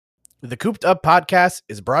The Cooped Up podcast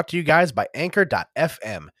is brought to you guys by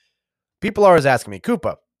Anchor.fm. People are always asking me,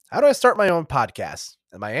 Koopa, how do I start my own podcast?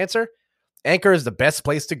 And my answer, Anchor is the best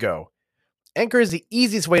place to go. Anchor is the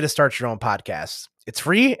easiest way to start your own podcast. It's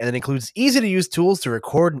free and it includes easy to use tools to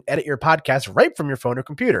record and edit your podcast right from your phone or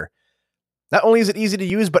computer. Not only is it easy to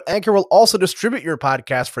use, but Anchor will also distribute your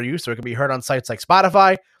podcast for you so it can be heard on sites like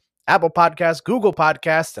Spotify, Apple Podcasts, Google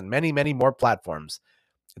Podcasts, and many, many more platforms.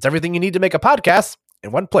 It's everything you need to make a podcast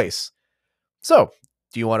in one place. So,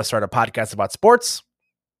 do you want to start a podcast about sports,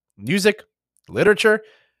 music, literature?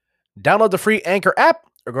 Download the free Anchor app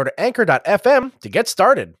or go to anchor.fm to get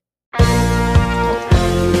started.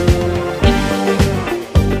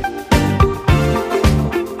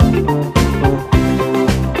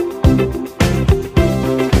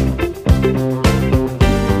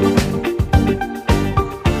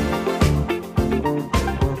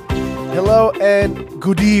 Hello and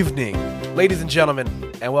good evening, ladies and gentlemen,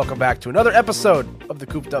 and welcome back to another episode of the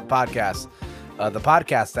Cooped Up Podcast. The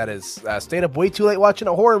podcast that is stayed up way too late watching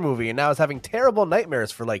a horror movie and now is having terrible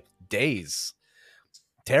nightmares for like days.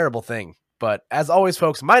 Terrible thing. But as always,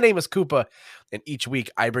 folks, my name is Koopa, and each week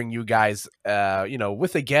I bring you guys,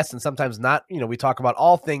 with a guest and sometimes not. We talk about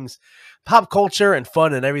all things pop culture and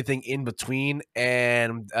fun and everything in between.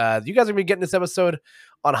 And you guys are going to be getting this episode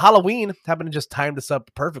on Halloween. Happen to just time this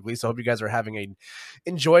up perfectly. So I hope you guys are having an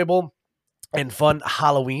enjoyable and fun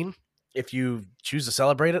Halloween, if you choose to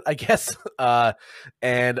celebrate it, I guess.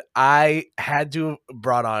 And I had to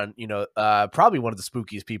brought on, probably one of the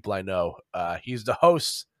spookiest people I know. He's the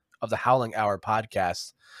host of the Howling Hour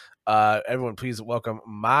podcast. Everyone, please welcome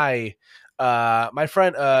my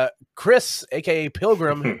friend, Chris, aka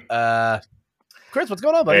Pilgrim. Chris, what's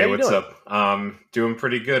going on, buddy? Hey, what's up? Doing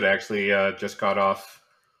pretty good, actually. Just got off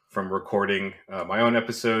from recording my own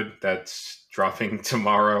episode that's dropping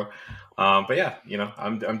tomorrow. But yeah,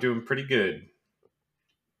 I'm doing pretty good.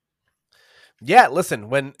 Yeah, listen,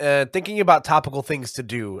 when thinking about topical things to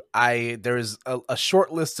do, there's a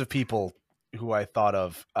short list of people who I thought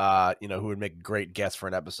of, who would make great guests for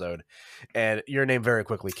an episode, and your name very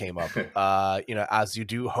quickly came up. As you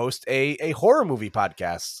do host a horror movie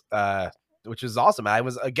podcast, which is awesome. I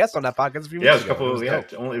was a guest on that podcast a few weeks ago.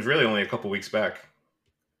 It was really only a couple weeks back.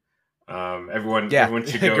 Everyone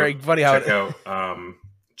should go great, funny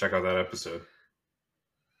check out that episode.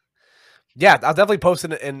 Yeah, I'll definitely post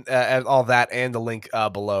it in all that and the link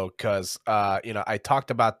below because, I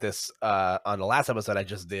talked about this on the last episode I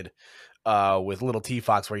just did with Little T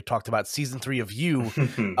Fox, where he talked about season 3 of You.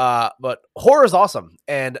 But horror is awesome.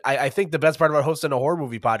 And I think the best part about hosting a horror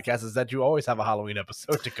movie podcast is that you always have a Halloween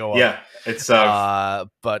episode to go on. Yeah, it's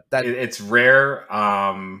it's rare,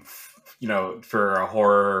 for a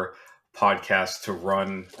horror podcast to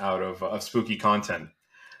run out of spooky content.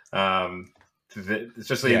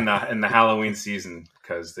 Especially in the Halloween season,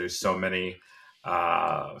 because there's so many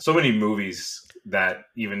movies that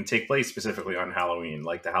even take place specifically on Halloween,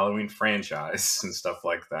 like the Halloween franchise and stuff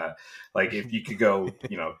like that. Like if you could go,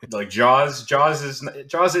 like Jaws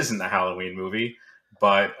isn't a Halloween movie,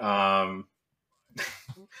 but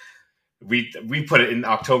we put it in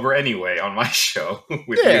October anyway on my show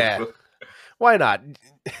with you. Why not?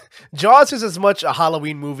 Jaws is as much a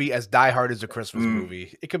Halloween movie as Die Hard is a Christmas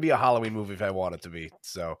movie. It could be a Halloween movie if I want it to be.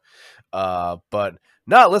 So, but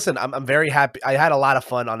no, listen, I'm very happy. I had a lot of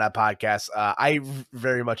fun on that podcast. I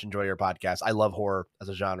very much enjoy your podcast. I love horror as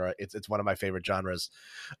a genre. It's one of my favorite genres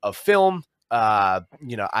of film. I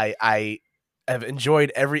have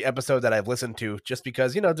enjoyed every episode that I've listened to just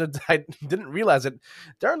because, I didn't realize it.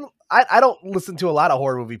 I don't listen to a lot of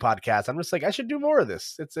horror movie podcasts. I'm just like, I should do more of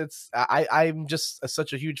this. I'm just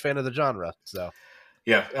such a huge fan of the genre. So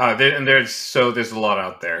yeah, there's a lot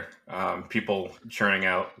out there. People churning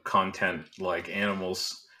out content like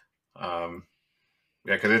animals.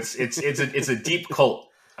 Because it's a deep cult.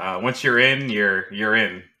 Once you're in, you're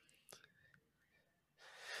in.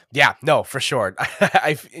 Yeah, no, for sure.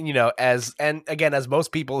 As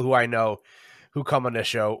most people who I know who come on the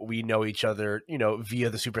show, we know each other, via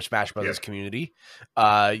the Super Smash Brothers community.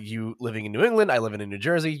 You living in New England, I live in New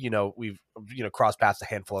Jersey. We've crossed paths a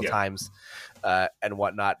handful of times and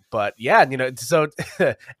whatnot. But yeah, so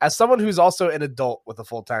as someone who's also an adult with a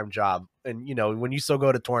full-time job, and when you still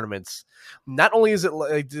go to tournaments, not only is it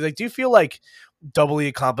like, do you feel like doubly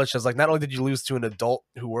accomplished as like not only did you lose to an adult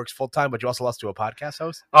who works full time, but you also lost to a podcast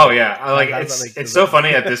host? Oh yeah, it's so funny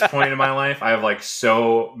at this point in my life. I have like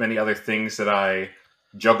so many other things that I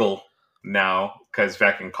juggle now, because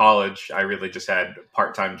back in college I really just had a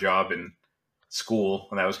part-time job in school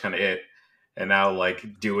and that was kind of it. And now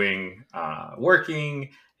like doing working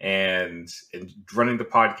and running the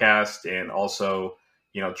podcast and also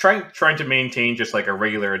trying to maintain just like a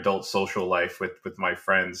regular adult social life with my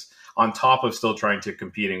friends, on top of still trying to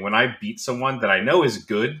competing. When I beat someone that I know is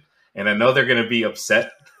good and I know they're going to be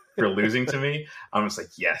upset for losing to me, I'm just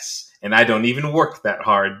like, yes. And I don't even work that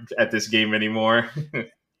hard at this game anymore.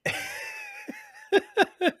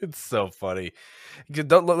 It's so funny.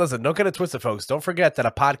 Don't get it twisted, folks. Don't forget that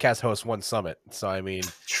a podcast host won Summit. So I mean,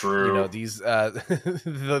 true. These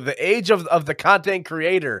the age of the content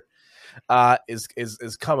creator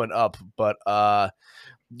is coming up. But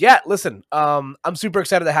yeah, listen, I'm super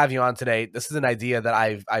excited to have you on today. This is an idea that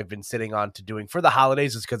I've been sitting on to doing for the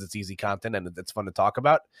holidays, just because it's easy content and it's fun to talk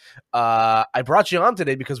about. I brought you on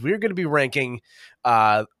today because we're going to be ranking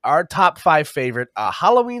our top 5 favorite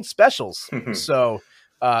Halloween specials. So,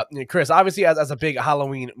 Chris, obviously, as a big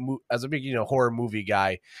Halloween, horror movie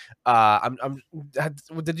guy,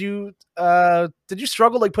 did you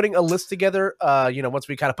struggle like putting a list together? Once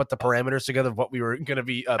we kind of put the parameters together of what we were going to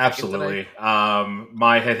be absolutely.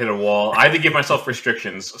 My head hit a wall. I had to give myself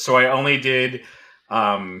restrictions, so I only did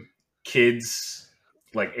kids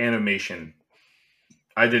like animation.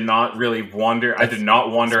 I did not really wander. I did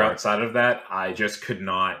not wander outside of that. I just could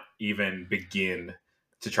not even begin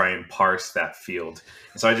to try and parse that field.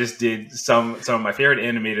 And so I just did some of my favorite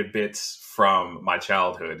animated bits from my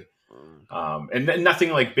childhood, and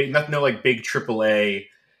nothing like big, no like big AAA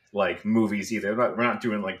like movies either. We're not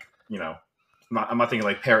doing like I'm not thinking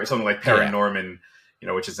like something like Paranorman,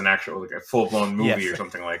 which is an actual like a full blown movie or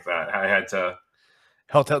something like that. I had to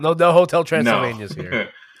no Hotel Transylvania's here.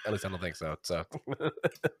 At least I don't think so. So,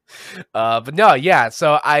 but no, yeah.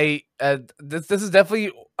 So this is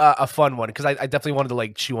definitely a fun one because I definitely wanted to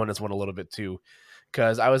like chew on this one a little bit too,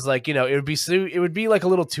 because I was like, it would be like a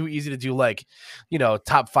little too easy to do like,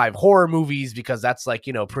 top 5 horror movies, because that's like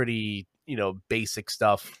pretty basic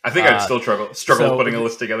stuff. I think I'd still struggle putting a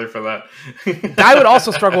list together for that. I would also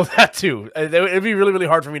struggle with that too. It'd be really, really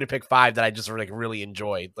hard for me to pick 5 that I just like really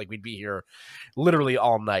enjoyed. Like we'd be here literally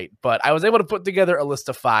all night, but I was able to put together a list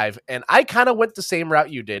of 5, and I kind of went the same route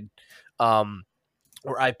you did,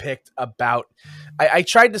 where I picked about. I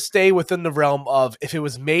tried to stay within the realm of if it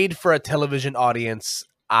was made for a television audience,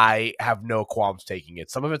 I have no qualms taking it.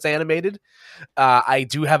 Some of it's animated. I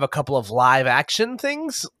do have a couple of live action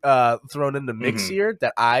things thrown in the mix here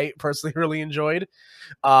that I personally really enjoyed.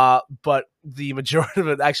 But the majority of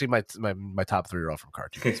it, actually, my top 3 are all from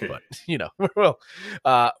cartoons. But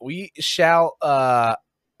we shall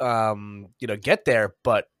get there.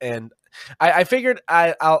 But I figured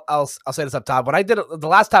I'll say this up top. When I did the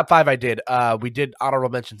last top 5 I did, we did honorable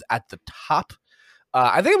mentions at the top.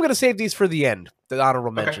 I think I'm going to save these for the end, the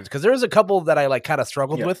honorable mentions, because there's a couple that I like kind of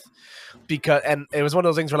struggled with, and it was one of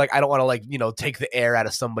those things where like I don't want to like take the air out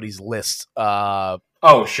of somebody's list.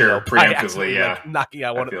 Preemptively, like, knocking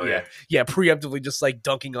out preemptively just like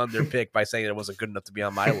dunking on their pick by saying it wasn't good enough to be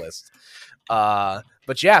on my list.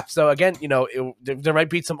 But yeah, so again, there might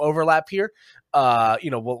be some overlap here.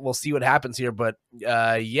 We'll see what happens here, but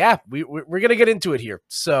we're gonna get into it here.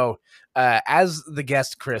 So as the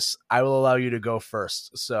guest, Chris, I will allow you to go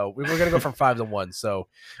first. So we're gonna go from 5 to 1. So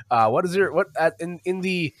what is your in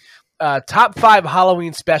the top 5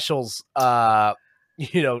 Halloween specials rankings,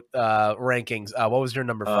 what was your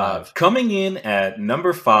number 5? Coming in at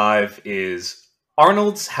number 5 is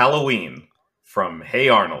Arnold's Halloween from Hey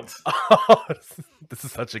Arnold. This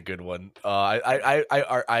is such a good one. I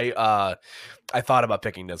thought about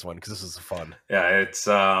picking this one because this is fun. Yeah,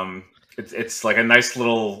 it's like a nice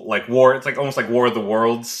little like war. It's like almost like War of the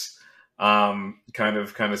Worlds kind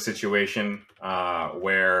of situation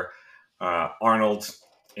where Arnold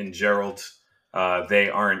and Gerald they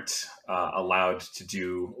aren't allowed to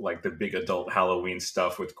do like the big adult Halloween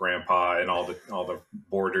stuff with Grandpa and all the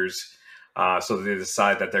boarders. So they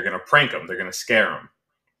decide that they're going to prank him. They're going to scare him.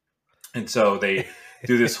 And so they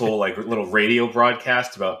do this whole like little radio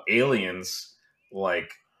broadcast about aliens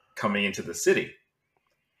like coming into the city.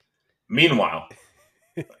 Meanwhile,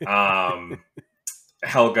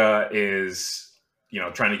 Helga is,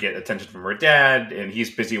 trying to get attention from her dad, and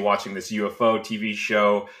he's busy watching this UFO TV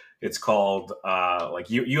show. It's called like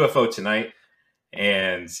UFO Tonight.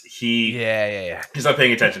 And he's not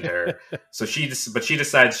paying attention to her. So she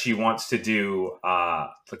decides she wants to do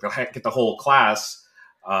get the whole class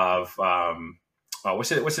of what's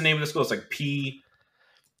the name of the school? It's like PS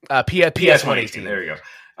 118. There you go.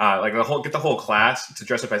 Get the whole class to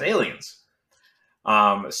dress up as aliens.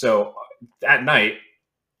 So at night,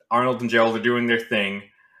 Arnold and Gerald are doing their thing.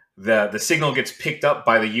 The signal gets picked up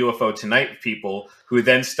by the UFO Tonight people, who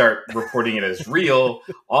then start reporting it as real.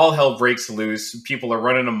 All hell breaks loose. People are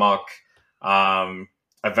running amok.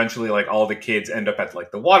 eventually like all the kids end up at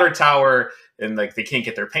like the water tower, and like they can't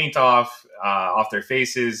get their paint off their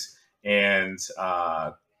faces, and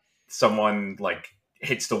someone like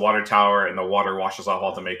hits the water tower and the water washes off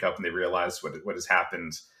all the makeup, and they realize what has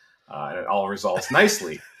happened, and it all resolves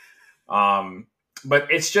nicely. But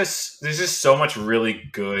there's just so much really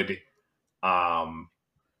good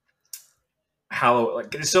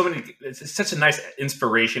there's so many. It's such a nice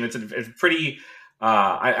inspiration. It's pretty.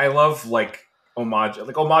 I love like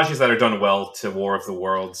homages that are done well to War of the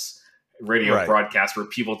Worlds radio broadcast, where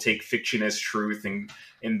people take fiction as truth and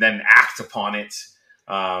then act upon it.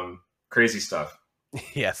 Crazy stuff.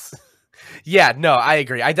 Yes. Yeah, no, I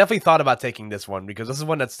agree. I definitely thought about taking this one because this is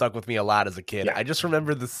one that stuck with me a lot as a kid. Yeah. I just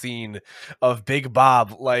remember the scene of Big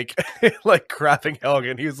Bob like crapping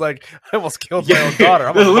Helgen. He was like, "I almost killed my own daughter."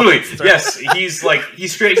 I'm literally, yes. He's like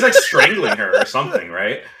strangling her or something,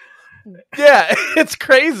 right? Yeah, it's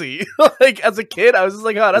crazy. Like as a kid, I was just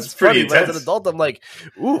like, "Oh, that's pretty funny." But as an adult, I'm like,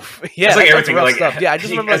 "Oof." Yeah, it's like everything. Like, stuff. Yeah, I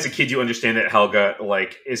just remember as a kid, you understand that Helga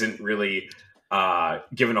like isn't really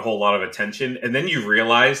given a whole lot of attention, and then you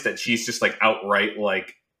realize that she's just like outright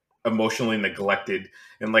like emotionally neglected,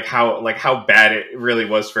 and like how bad it really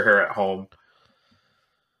was for her at home.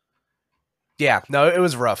 Yeah, no, it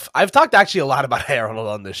was rough. I've talked actually a lot about Harold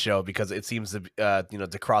on this show because it seems to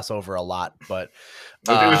to cross over a lot, but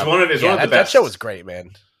it was one of the best. That show was great,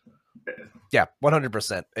 man. Yeah,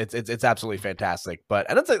 100%. It's absolutely fantastic. But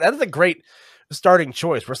and that's a great starting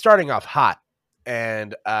choice. We're starting off hot.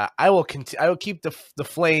 And I will keep the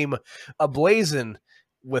flame ablazing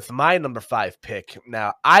with my number 5 pick.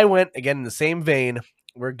 Now, I went again in the same vein.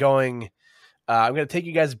 We're going. I'm going to take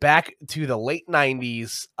you guys back to the late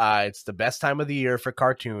 90s. It's the best time of the year for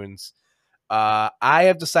cartoons. I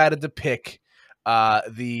have decided to pick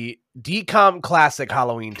the DCOM classic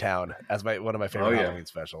Halloween Town as one of my favorite Halloween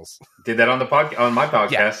specials. Did that on my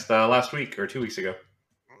podcast last week or 2 weeks ago.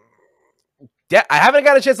 Yeah, I haven't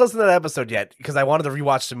got a chance to listen to that episode yet because I wanted to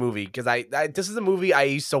rewatch the movie because this is a movie I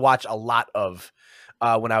used to watch a lot of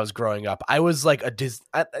when I was growing up. I was like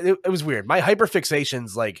it was weird. My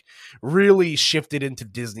hyperfixations like really shifted into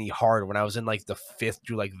Disney hard when I was in like the 5th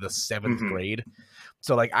through like the 7th grade.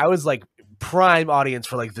 So like I was like prime audience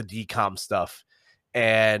for like the DCOM stuff,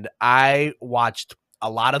 and I watched a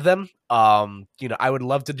lot of them. I would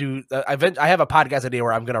love to do. I have a podcast idea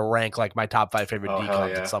where I'm going to rank like my top 5 favorite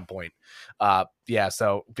DCOMs at some point.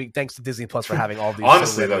 So big thanks to Disney Plus for having all these.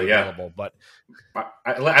 Honestly, so though, available. But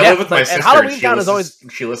I live with my sister. Halloween Town is always.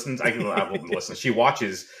 She listens. I won't listen. She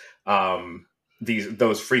watches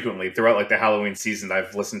those frequently throughout like the Halloween season.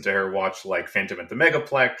 I've listened to her watch like Phantom at the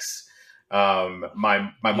Megaplex.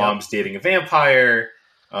 My mom's dating a vampire.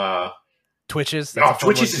 Twitches.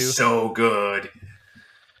 Twitches is so good.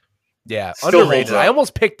 Yeah, still underrated. I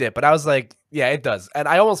almost picked it, but I was like, yeah, it does. And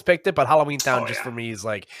I almost picked it, but Halloween Town for me is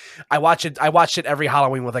like, I watched it every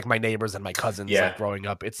Halloween with like my neighbors and my cousins like growing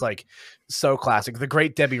up. It's like so classic. The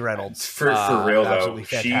great Debbie Reynolds. For real though,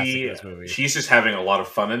 she's just having a lot of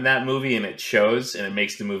fun in that movie, and it shows, and it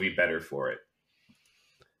makes the movie better for it.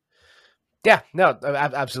 Yeah, no,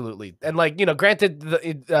 absolutely. And like, granted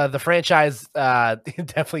the franchise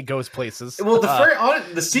definitely goes places. Well,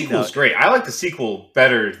 the sequel's great. I like the sequel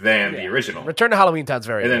better than the original. Return to Halloween Town's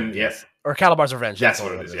very good. And then or Calabar's Revenge. That's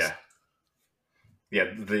what it is.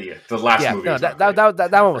 Yeah, the last movie. No,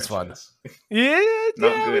 that one was fun. Yeah,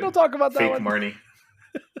 we don't talk about that Fake one. Marnie.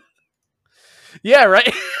 Yeah,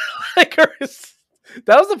 right. Like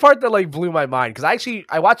that was the part that like blew my mind because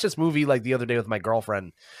I watched this movie like the other day with my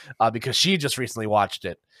girlfriend because she just recently watched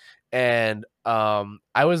it, and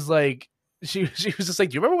I was like, she was just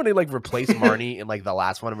like, do you remember when they like replaced Marnie in like the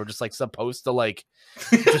last one and we're just like supposed to like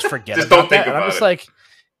just forget just about don't think that? about and I was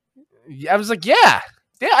it. like, yeah,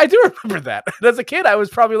 I do remember that. And as a kid, I was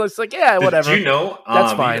probably like, yeah, whatever. Did you know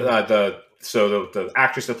that's fine? The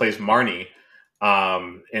actress that plays Marnie.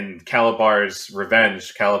 In Calabar's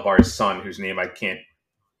Revenge, Calabar's son, whose name I can't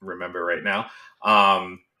remember right now.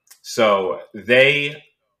 So they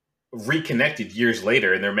reconnected years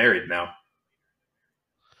later, and they're married now.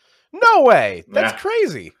 No way! That's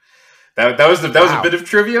crazy. That was a bit of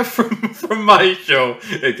trivia from my show.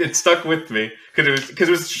 It stuck with me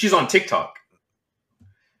because she's on TikTok,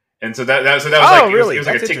 and so that was like really? It was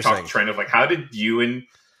like a TikTok trend of like, how did you and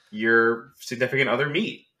your significant other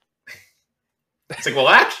meet? It's like, well,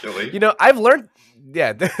 actually, I've learned.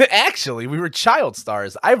 Yeah, actually, we were child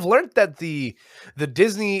stars. I've learned that the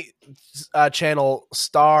Disney Channel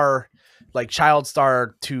star, like child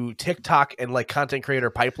star to TikTok and like content creator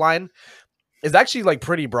pipeline is actually like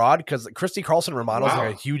pretty broad because Christy Carlson Romano is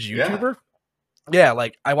like a huge YouTuber. Yeah,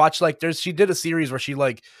 like I watched like she did a series where she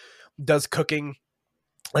like does cooking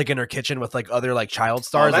like in her kitchen with like other like child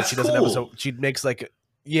stars. That's she doesn't cool. have so she makes like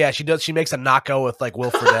she does. She makes a Naco with like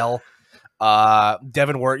Will Friedle.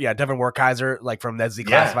 Devin Werkheiser, like from Ned's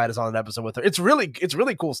Declassified, is on an episode with her. It's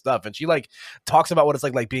really cool stuff, and she like talks about what it's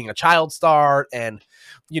like being a child star, and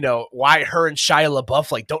why her and Shia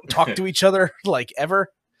LaBeouf like don't talk to each other like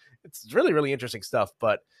ever. It's really interesting stuff.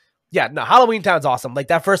 But yeah, no, Halloween Town's awesome. Like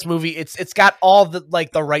that first movie, it's got all the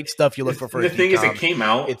like the right stuff you look for. The thing is, it came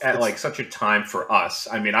out at like such a time for us.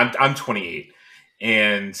 I mean, I'm 28,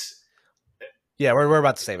 and yeah, we're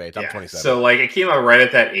about the same age. I'm 27. So like it came out right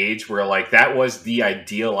at that age where like that was the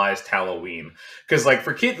idealized Halloween. Because like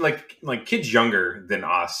for kids like kids younger than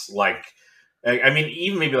us, like I mean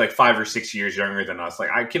even maybe like 5 or 6 years younger than us, like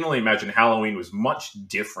I can only imagine Halloween was much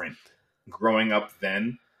different growing up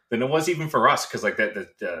then than it was even for us. Because like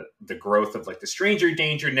the growth of like the stranger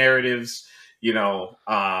danger narratives,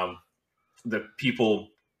 the people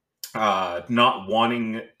not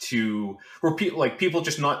wanting to, or people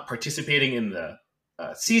just not participating in the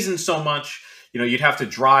season so much. You'd have to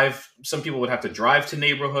drive. Some people would have to drive to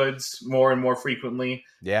neighborhoods more and more frequently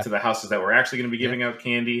to the houses that were actually going to be giving out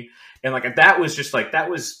candy. And like that was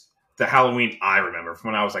the Halloween I remember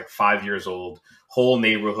from when I was like 5 years old. Whole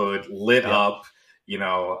neighborhood lit up,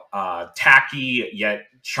 tacky yet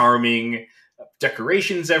charming,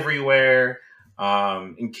 decorations everywhere,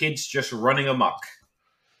 and kids just running amok.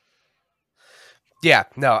 Yeah,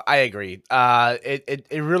 no, I agree. It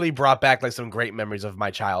really brought back like some great memories of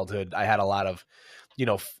my childhood. I had a lot of,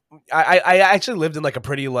 I actually lived in like a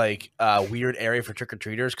pretty like weird area for trick or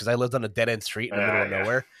treaters because I lived on a dead end street in the middle of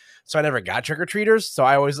nowhere. So I never got trick or treaters. So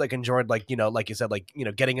I always like enjoyed like like you said, like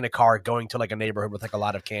getting in a car, going to like a neighborhood with like a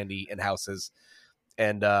lot of candy and houses,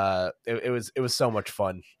 and it was so much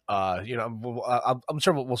fun. I'm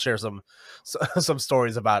sure we'll share some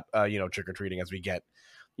stories about trick or treating as we get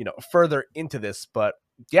further into this. But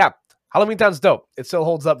yeah, Halloween Town's dope. It still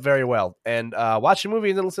holds up very well. And watch the movie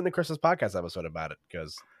and then listen to Chris's podcast episode about it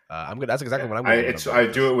because I'm good. That's exactly what I'm going to do. I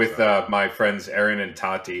do it with my friends Aaron and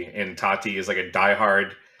Tati, and Tati is like a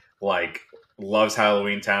diehard, like loves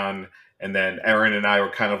Halloween Town, and then Aaron and I were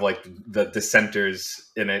kind of like the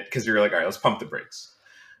dissenters in it because we were like, all right, let's pump the brakes.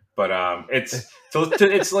 But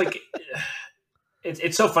it's like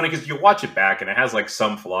it's so funny because you watch it back and it has like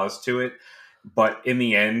some flaws to it. But in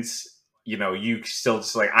the end, you still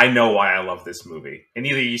just like, I know why I love this movie, and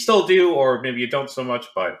either you still do or maybe you don't so much.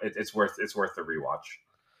 But it's worth the rewatch.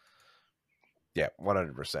 Yeah,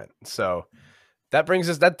 100%. So that brings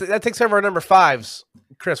us that takes care of our number 5s.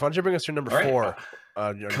 Chris, why don't you bring us to number 4?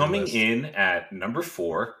 Coming in at number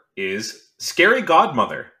 4 is Scary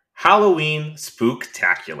Godmother Halloween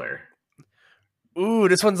Spooktacular. Ooh,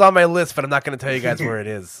 this one's on my list, but I'm not going to tell you guys where it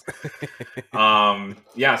is. So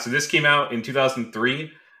this came out in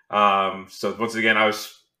 2003. So once again, I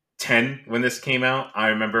was 10 when this came out. I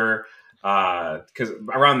remember because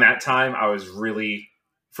around that time, I was really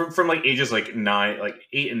from like ages like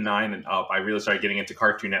 8 and 9 and up. I really started getting into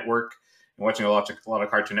Cartoon Network and watching a lot of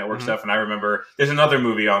Cartoon Network stuff. And I remember there's another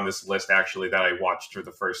movie on this list actually that I watched for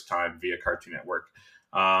the first time via Cartoon Network.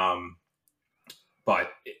 But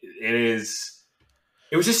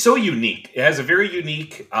it was just so unique. It has a very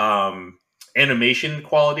unique animation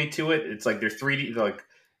quality to it. It's like they're 3D, like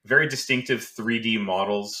very distinctive 3D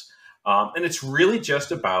models. And it's really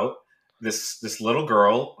just about this little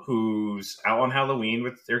girl who's out on Halloween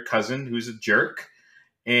with their cousin who's a jerk.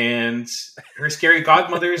 And her scary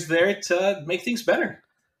godmother is there to make things better.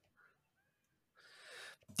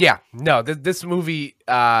 Yeah, no, this movie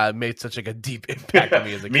made such like a deep impact on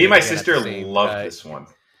me as a kid. Me and my sister loved this one.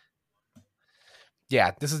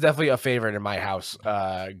 Yeah, this is definitely a favorite in my house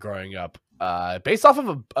growing up. Based off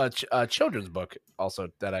of a children's book, also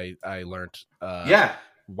that I learned.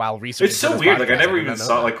 While researching, it's so weird. Like I never even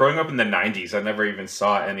saw. Like growing up in the '90s, I never even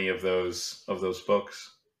saw any of those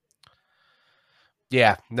books.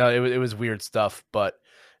 Yeah, no, it was weird stuff, but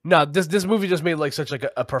no, this movie just made like such like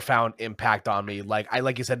a profound impact on me.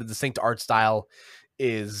 Like you said, the distinct art style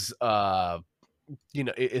is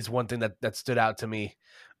is one thing that stood out to me.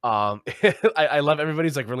 I love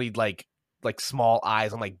everybody's like really like small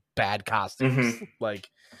eyes and like bad costumes. Like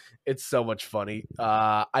it's so much funny.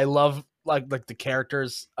 I love like the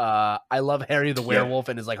characters. I love Harry the werewolf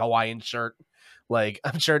and his like Hawaiian shirt. Like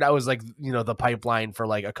I'm sure that was like the pipeline for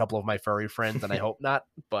like a couple of my furry friends, and I hope not.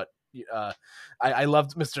 But I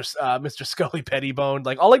loved Mr. Scully Pettibone.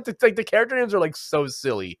 Like all like the character names are like so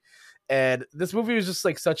silly, And this movie was just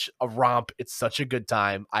like such a romp. It's such a good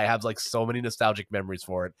time. I have like so many nostalgic memories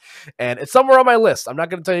for it, and it's somewhere on my list. I'm not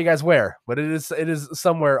going to tell you guys where, but it is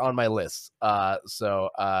somewhere on my list. So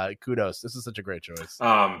kudos. This is such a great choice.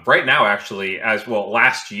 Right now, actually, as well,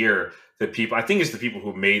 last year, the people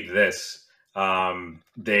who made this,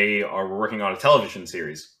 they are working on a television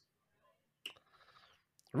series.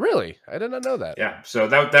 Really? I did not know that. Yeah. So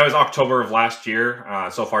that was October of last year.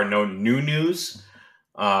 So far, no new news.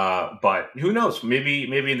 But who knows? Maybe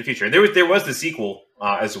in the future. There was the sequel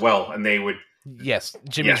as well, and they would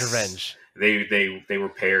Jimmy's Revenge. They were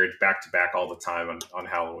paired back to back all the time on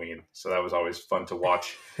Halloween, so that was always fun to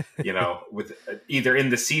watch. With either in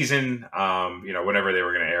the season, whenever they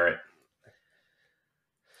were going to air it.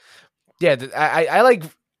 Yeah, I like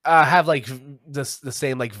have like the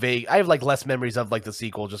same like vague. I have like less memories of like the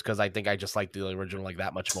sequel just because I think I just like the original like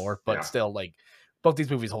that much more. But still, like both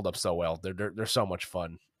these movies hold up so well. They're so much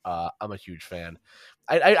fun. I'm a huge fan.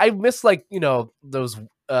 I miss like those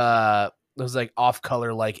like off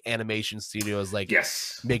color like animation studios like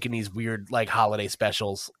making these weird like holiday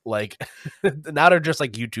specials. Like now they're just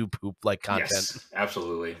like YouTube poop like content. Yes,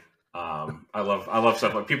 absolutely. I love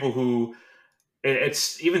stuff like people who.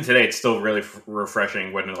 It's even today. It's still really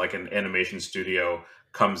refreshing when like an animation studio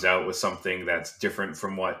comes out with something that's different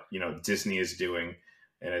from what Disney is doing,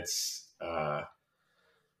 and it's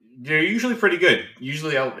they're usually pretty good.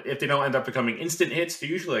 Usually, if they don't end up becoming instant hits, they're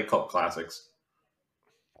usually like cult classics.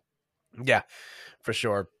 Yeah, for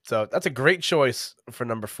sure. So that's a great choice for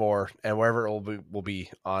number 4, and wherever it will be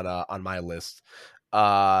on my list.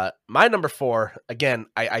 My number 4 again.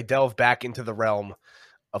 I delve back into the realm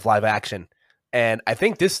of live action. And I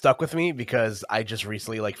think this stuck with me because I just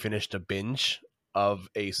recently like finished a binge of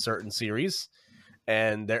a certain series,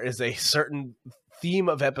 and there is a certain theme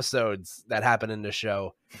of episodes that happen in the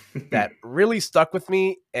show that really stuck with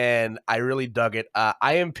me, and I really dug it.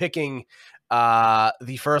 I am picking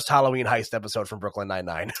the first Halloween heist episode from Brooklyn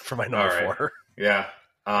Nine-Nine for my number 4. Yeah.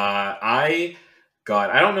 I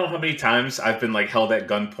don't know how many times I've been like held at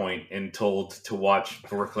gunpoint and told to watch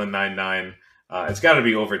Brooklyn Nine-Nine. It's got to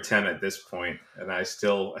be over 10 at this point, and I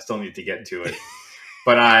still need to get to it.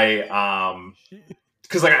 But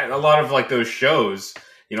because like a lot of like those shows,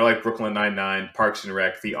 like Brooklyn Nine-Nine, Parks and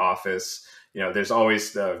Rec, The Office, there's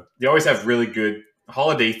always they always have really good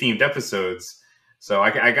holiday themed episodes. So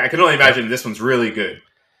I can only imagine this one's really good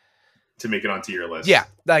to make it onto your list. Yeah,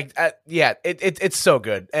 like it's so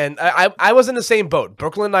good, and I was in the same boat.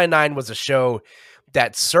 Brooklyn Nine-Nine was a show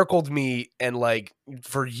that circled me and like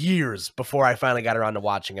for years before I finally got around to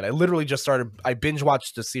watching it. I literally just I binge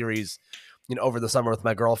watched the series, over the summer with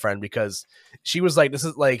my girlfriend because she was like, this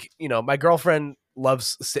is like, my girlfriend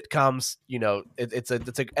loves sitcoms, it's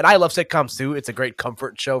and I love sitcoms too. It's a great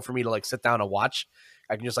comfort show for me to like sit down and watch.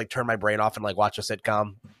 I can just like turn my brain off and like watch a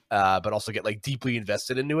sitcom, but also get like deeply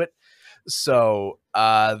invested into it. So,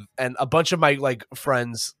 and a bunch of my like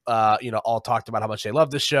friends, all talked about how much they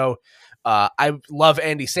love this show. I love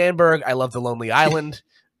Andy Samberg. I love The Lonely Island.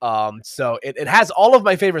 So it has all of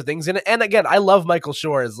my favorite things in it. And again, I love Michael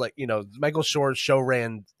Schur as like, Michael Schur's show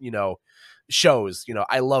ran, shows,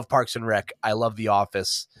 I love Parks and Rec. I love The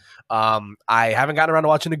Office. I haven't gotten around to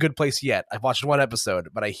watching The Good Place yet. I've watched one episode,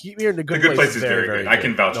 but I keep hearing The Good Place is very, very good. I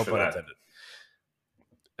can vouch for that. Intended.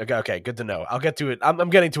 Okay, good to know. I'll get to it. I'm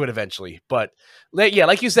getting to it eventually, but yeah,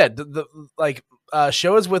 like you said, the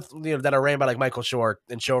shows with that are ran by like Michael Schur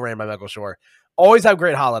and show ran by Michael Schur always have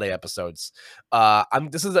great holiday episodes.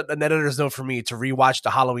 This is an editor's note for me to rewatch the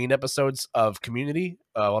Halloween episodes of Community.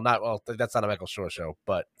 That's not a Michael Schur show,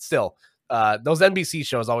 but still, those NBC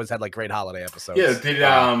shows always had like great holiday episodes.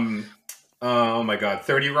 Yeah, oh my God,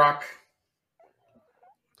 30 Rock.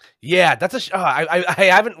 Yeah, that's I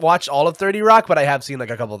haven't watched all of 30 Rock, but I have seen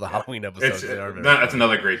like a couple of the Halloween episodes. That's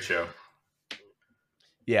another great show.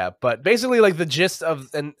 Yeah, but basically like the gist of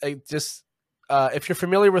if you're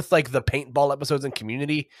familiar with like the paintball episodes in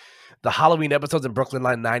Community, the Halloween episodes in Brooklyn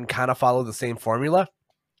Nine-Nine kind of follow the same formula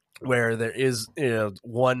where there is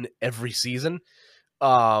one every season.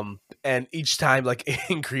 And each time like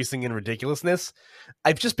increasing in ridiculousness.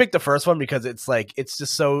 I've just picked the first one because it's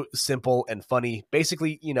just so simple and funny.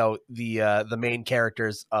 Basically, the main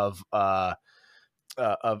characters of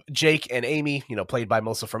Jake and Amy, played by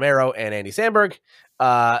Melissa Fumero and Andy Samberg,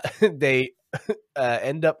 they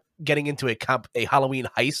end up getting into a Halloween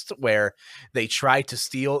heist where they try to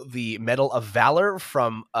steal the Medal of Valor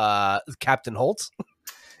from Captain Holt.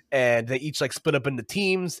 And they each like split up into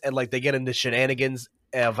teams and like they get into shenanigans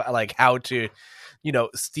of like how to,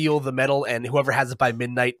 steal the medal, and whoever has it by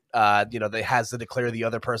midnight, they has to declare the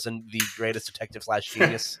other person the greatest detective /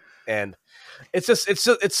 genius. And it's so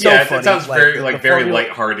funny. It sounds like, very very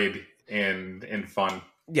lighthearted and fun.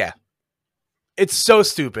 Yeah. It's so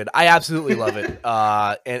stupid. I absolutely love it.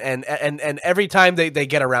 And every time they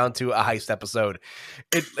get around to a heist episode,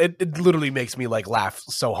 it literally makes me like laugh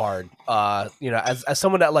so hard. As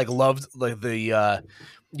someone that like loved like the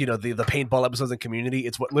paintball episodes in Community,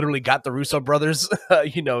 it's what literally got the Russo brothers,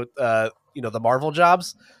 the Marvel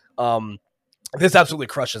jobs. This absolutely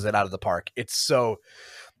crushes it out of the park. It's so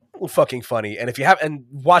fucking funny. And if you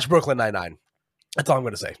watch Brooklyn Nine-Nine. That's all I'm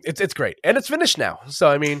going to say. It's great, and it's finished now. So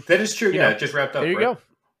I mean, that is true. Yeah, it just wrapped up. There you go.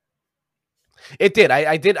 It did.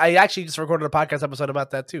 I did. I actually just recorded a podcast episode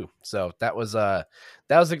about that too. So that was a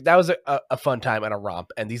fun time and a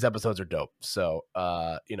romp. And these episodes are dope. So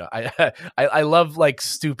I love like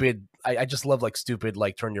stupid. I just love like stupid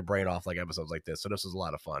like turn your brain off like episodes like this. So this was a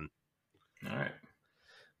lot of fun. All right.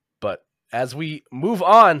 But as we move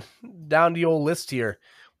on down the old list here,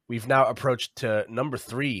 we've now approached to number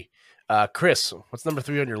 3. Chris, what's number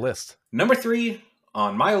 3 on your list? Number 3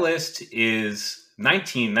 on my list is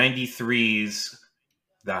 1993's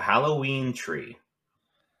The Halloween Tree.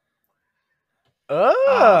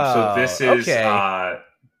 Oh, so this is okay.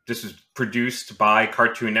 This is produced by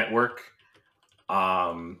Cartoon Network.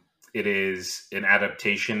 It is an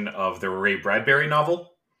adaptation of the Ray Bradbury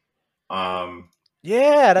novel.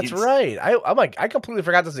 Yeah, that's right. I'm like, I completely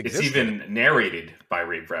forgot this existed. It's even narrated by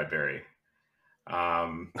Ray Bradbury.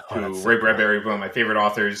 Ray Bradbury, one of my favorite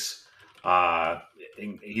authors.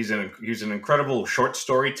 He's an incredible short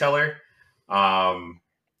storyteller.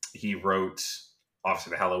 He wrote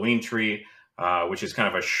obviously The Halloween Tree, which is kind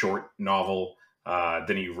of a short novel.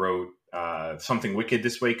 Then he wrote Something Wicked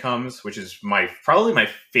This Way Comes, which is probably my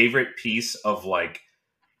favorite piece of like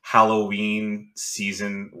Halloween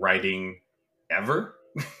season writing ever.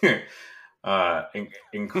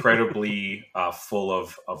 Incredibly full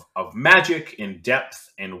of magic and depth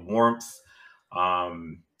and warmth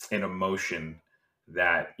and emotion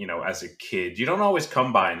that, as a kid, you don't always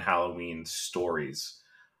come by in Halloween stories.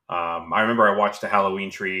 I remember I watched The Halloween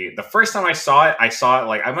Tree. The first time I saw it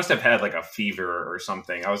like I must have had like a fever or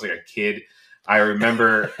something. I was like a kid. I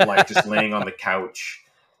remember like just laying on the couch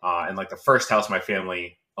in like the first house my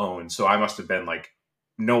family owned. So I must have been like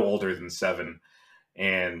no older than 7.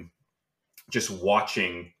 And just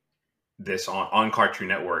watching this on Cartoon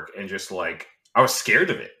Network and just like, I was scared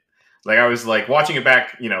of it. Like I was like watching it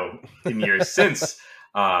back, in years since,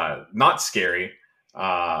 not scary.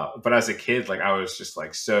 But as a kid, like I was just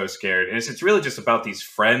like so scared. And it's really just about these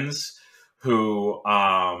friends who,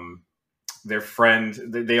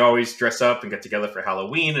 they always dress up and get together for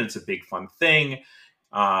Halloween, and it's a big fun thing.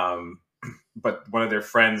 But one of their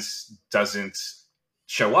friends doesn't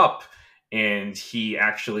show up, and he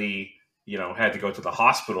actually, had to go to the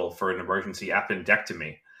hospital for an emergency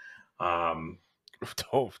appendectomy.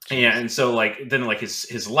 Yeah, and so like then like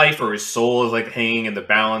his life or his soul is like hanging in the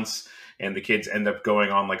balance, and the kids end up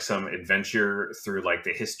going on like some adventure through like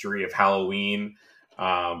the history of Halloween,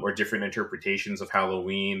 or different interpretations of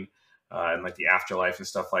Halloween, and like the afterlife and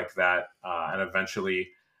stuff like that. And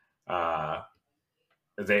eventually,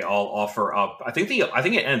 they all offer up. I think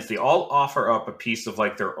it ends. They all offer up a piece of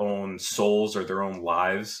like their own souls or their own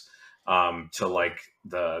lives, to like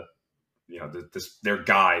their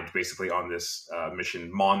guide basically on this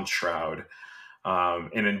mission, Monshroud.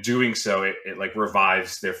 And in doing so, it like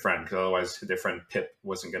revives their friend, because otherwise their friend Pip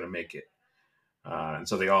wasn't going to make it. And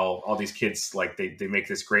so all these kids, like they make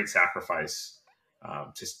this great sacrifice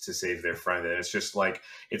just to save their friend. And it's just like,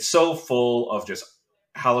 it's so full of just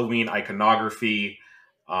Halloween iconography,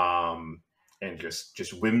 and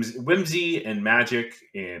just whimsy and magic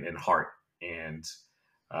and heart. And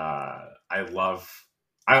I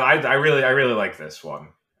really like this one.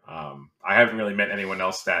 I haven't really met anyone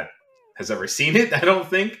else that has ever seen it, I don't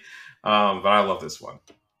think. But I love this one.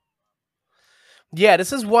 Yeah,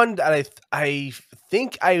 this is one that I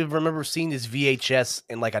think I remember seeing this VHS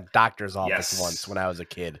in like a doctor's office once when I was a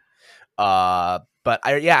kid. But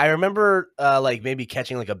I remember like maybe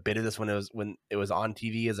catching like a bit of this when it was on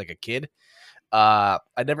TV as like a kid. I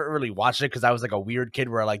never really watched it because I was like a weird kid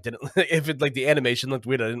where I like didn't if it like the animation looked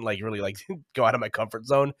weird, I didn't like really like go out of my comfort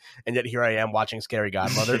zone, and yet here I am watching Scary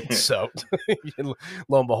Godmother. So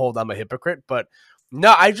lo and behold, I'm a hypocrite. But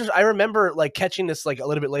no, I remember like catching this like a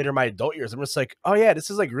little bit later in my adult years. I'm just like, oh yeah, this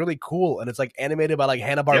is like really cool, and it's like animated by like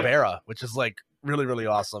Hanna-Barbera, which is like really, really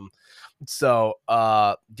awesome. So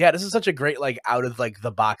yeah, this is such a great like out of like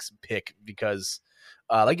the box pick, because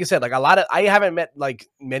like you said, like I haven't met like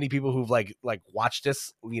many people who've like watched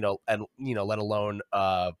this, and let alone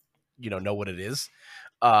know what it is.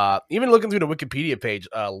 Even looking through the Wikipedia page,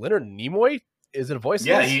 Leonard Nimoy is it voiceless?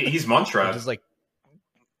 Yeah, he's Mantra. Just like,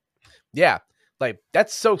 yeah, like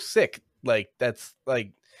that's so sick. Like that's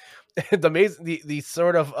like the amazing the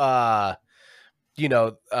sort of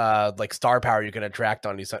like star power you can attract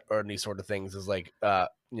on these sort of things is like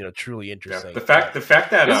truly interesting. Yeah. The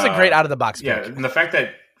fact that this is a great out of the box pick. And the fact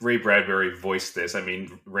that Ray Bradbury voiced this. I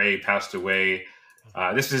mean, Ray passed away.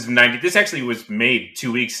 This was 90. This actually was made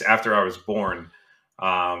 2 weeks after I was born.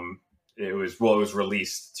 It was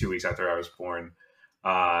released 2 weeks after I was born.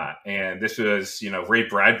 And this was, Ray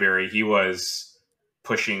Bradbury. He was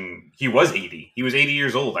 80. He was 80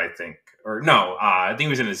 years old, I think. Or no, I think he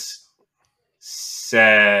was in his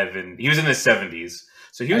He was in his 70s.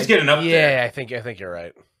 So he was getting up there. Yeah, I think you're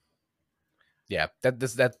right. Yeah,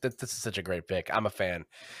 this is such a great pick. I'm a fan.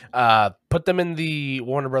 Put them in the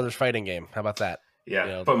Warner Brothers fighting game. How about that?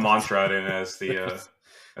 Yeah, put Montreal in as the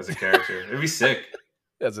as a character. It'd be sick.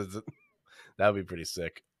 That would be pretty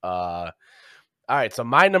sick. All right, so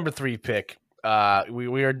my number 3 pick.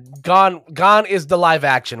 We are gone. Gone is the live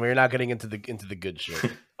action. We are not getting into the good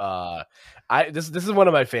shit. This is one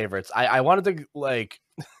of my favorites. I wanted to like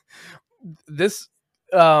this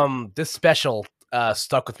special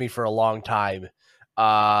stuck with me for a long time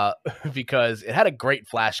because it had a great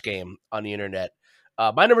flash game on the internet.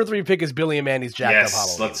 My number 3 pick is Billy and Mandy's Jacked Up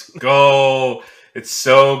Halloween. Let's go. It's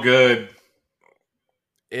so good.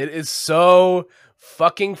 It is so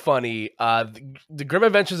fucking funny. The Grim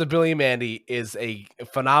Adventures of Billy and Mandy is a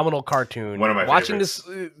phenomenal cartoon. One of my favorites.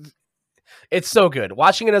 It's so good.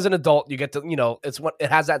 Watching it as an adult, you get to,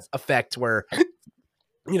 it has that effect where,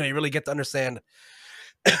 you really get to understand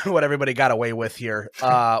what everybody got away with here.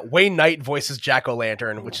 Wayne Knight voices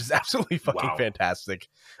Jack-O-Lantern, which is absolutely fucking fantastic.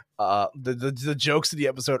 The jokes of the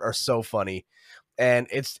episode are so funny. And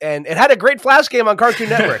it had a great flash game on Cartoon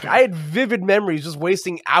Network. I had vivid memories just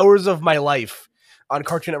wasting hours of my life on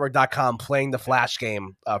CartoonNetwork.com playing the flash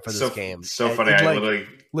game for this game. So funny. I literally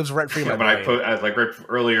lives rent free in my brain. When right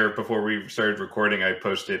earlier before we started recording, I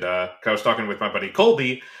posted. I was talking with my buddy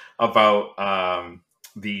Colby about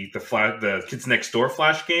the Kids Next Door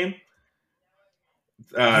flash game.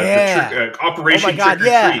 Operation Trick or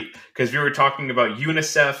Treat, because we were talking about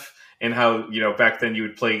UNICEF and how back then you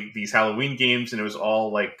would play these Halloween games and it was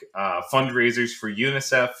all like fundraisers for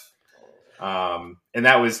UNICEF. And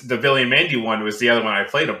that was the Billy and Mandy one was the other one I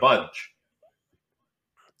played a bunch.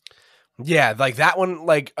 Yeah, like that one,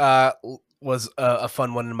 was a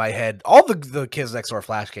fun one in my head. All the Kids Next Door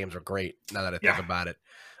flash games are great. Now that I think about it,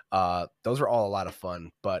 those are all a lot of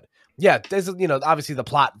fun. But yeah, there's obviously the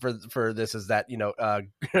plot for this is that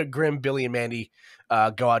Grim, Billy, and Mandy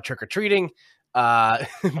go out trick or treating.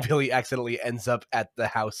 Billy accidentally ends up at the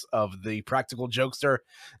house of the practical jokester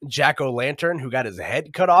Jack-O-Lantern, who got his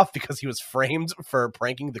head cut off because he was framed for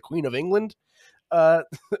pranking the Queen of England,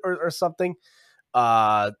 or something.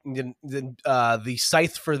 The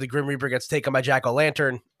scythe for the Grim Reaper gets taken by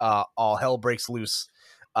Jack-O-Lantern. All hell breaks loose,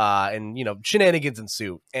 and shenanigans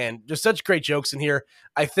ensue. And there's such great jokes in here.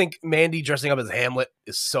 I think Mandy dressing up as Hamlet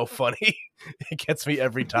is so funny. It gets me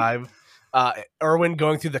every time. Erwin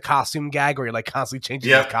going through the costume gag where he constantly changes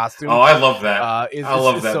his costume. Oh, I love that. I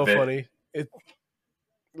love that. It's so bit. Funny.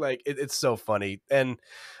 It's so funny. And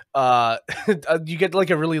you get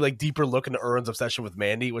a really deeper look into Erwin's obsession with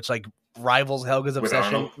Mandy, which rivals Helga's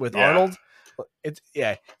obsession with Arnold. It's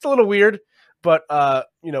a little weird, but I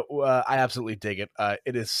absolutely dig it.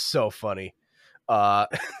 It is so funny.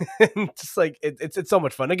 Just it's so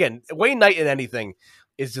much fun. Again, Wayne Knight in anything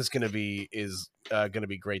is just gonna be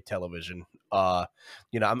great television.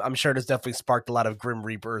 I'm sure it's definitely sparked a lot of Grim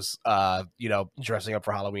Reapers dressing up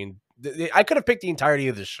for Halloween. I could have picked the entirety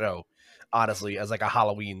of the show honestly as a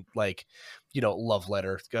Halloween love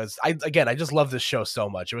letter, because I just love this show so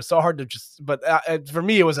much. It was so hard to but for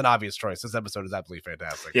me it was an obvious choice. This episode is absolutely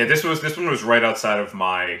fantastic. Yeah, this one was right outside of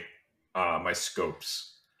my my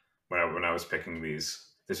scopes when I was picking these.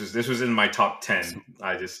 This was in my top 10.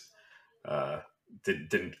 I just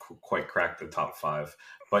didn't quite crack the top 5.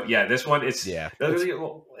 But yeah, this one this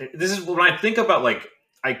is when I think about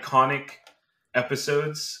iconic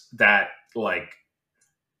episodes that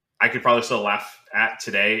I could probably still laugh at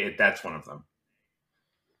today. That's one of them.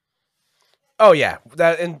 Oh yeah,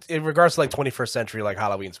 that in regards to 21st century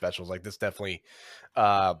Halloween specials, this definitely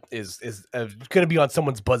is going to be on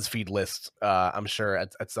someone's BuzzFeed list. I'm sure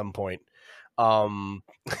at some point. And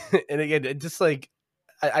again, it just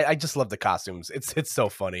I just love the costumes. It's so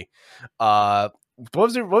funny. What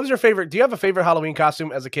was your favorite? Do you have a favorite Halloween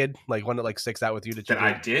costume as a kid? One that sticks out with you that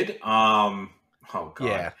I did? Oh god.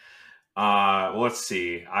 Yeah. Let's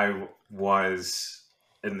see. I was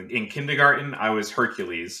in kindergarten. I was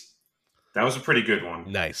Hercules. That was a pretty good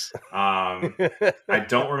one. Nice. I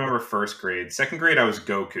don't remember first grade. Second grade, I was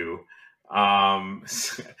Goku.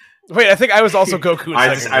 Wait, I think I was also Goku.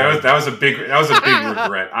 That was a big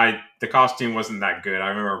regret. The costume wasn't that good. I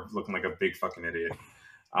remember looking like a big fucking idiot.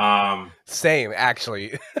 Same,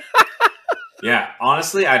 actually. Yeah,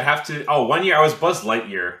 honestly, I'd have to. Oh, 1 year I was Buzz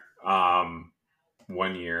Lightyear.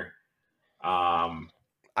 1 year.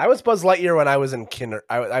 I was Buzz Lightyear when I was in kinder.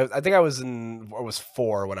 I think I was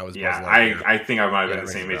 4 when I was. Yeah, Buzz Lightyear. I think I might have been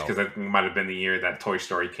the same age because it might have been the year that Toy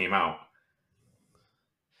Story came out,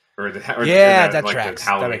 that tracks. The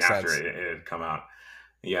Halloween that makes after sense. it had come out.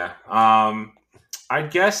 Yeah. I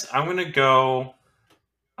guess I'm gonna go.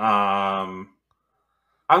 I'm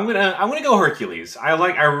gonna go Hercules. I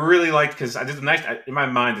really liked because I did in my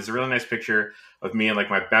mind. There's a really nice picture of me and like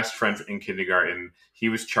my best friend in kindergarten. He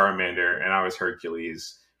was Charmander and I was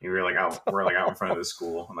Hercules. And we were like out in front of the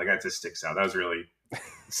school. And like that just sticks out. That was really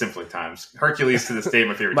simpler times. Hercules to this day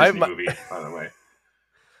my favorite Disney movie. By the way.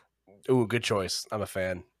 Ooh, good choice. I'm a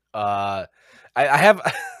fan. I have.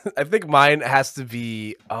 I think mine has to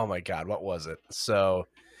be. Oh my god, what was it? So,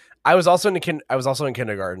 I was also in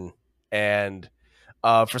kindergarten, and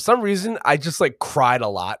for some reason, I just like cried a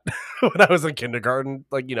lot when I was in kindergarten,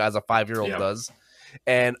 like as a 5-year-old does.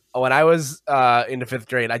 And when I was in the 5th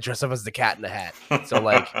grade, I dressed up as the Cat in the Hat. So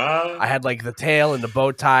like, I had like the tail and the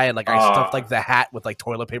bow tie, and like I stuffed like the hat with like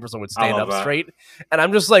toilet paper so it would stand up straight. And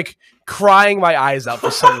I'm just like crying my eyes out for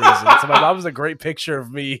some reason. So my mom has a great picture of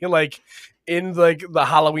me like in like the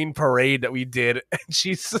Halloween parade that we did, and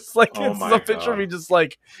she's just like, it's a picture of me just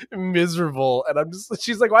like miserable, and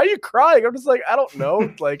she's like, why are you crying? I'm just like, I don't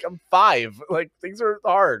know, like I'm 5, like things are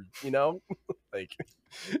hard, like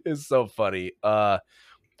it's so funny. I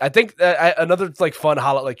think another like fun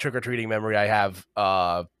like trick or treating memory I have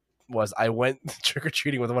was I went trick or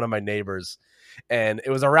treating with one of my neighbors, and it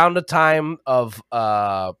was around the time of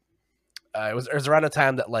it was around the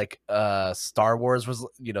time that like Star Wars was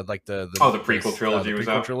like the prequel trilogy was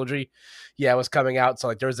out. Yeah, it was coming out. So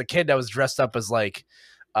like there was a kid that was dressed up as like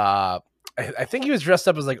I think he was dressed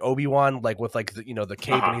up as like Obi-Wan, like with like the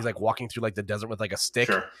cape, and he's like walking through like the desert with like a stick.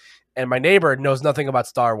 Sure. And my neighbor knows nothing about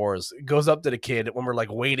Star Wars. Goes up to the kid when we're like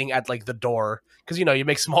waiting at like the door because you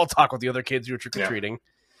make small talk with the other kids who are trick or treating.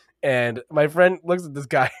 Yeah. And my friend looks at this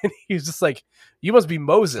guy and he's just like, "You must be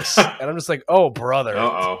Moses." And I'm just like, "Oh, brother."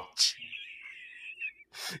 Uh-oh.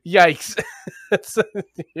 Yikes.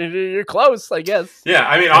 You're close, I guess. Yeah,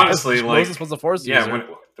 I mean, honestly, like Moses was a Force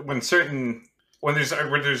user.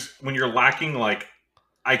 when you're lacking like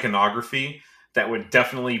iconography that would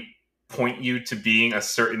definitely point you to being a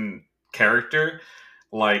certain character,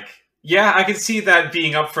 like I could see that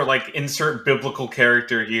being up for like insert biblical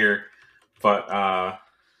character here, but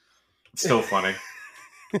it's still funny.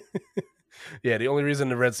 Yeah, the only reason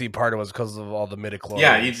the Red Sea parted was because of all the midichlorians.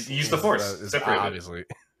 Yeah, you use the Force, obviously.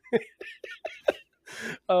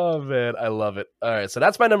 Oh man, I love it. All right, so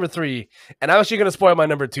that's my number 3, and I'm actually going to spoil my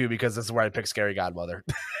number 2 because this is where I pick Scary Godmother.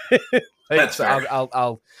 That's so fair.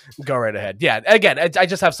 I'll go right ahead. Yeah, again, I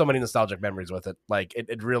just have so many nostalgic memories with it. Like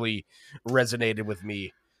it really resonated with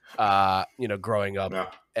me, growing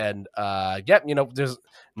up, and there's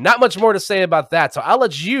not much more to say about that. So I'll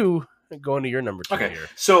let you go into your number 2 here.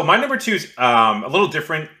 So my number 2 is a little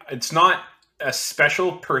different. It's not a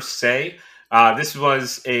special per se. This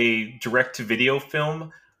was a direct-to-video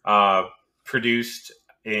film produced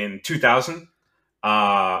in 2000,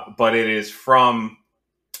 but it is from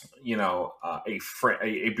a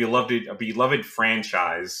beloved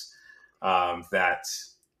franchise that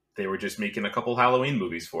they were just making a couple Halloween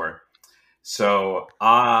movies for. So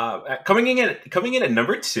coming in at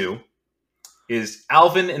number 2 is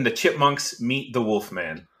Alvin and the Chipmunks Meet the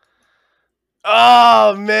Wolfman.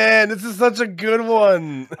 Oh man, this is such a good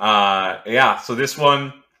one. So this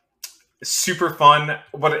one is super fun,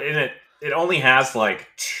 but it only has like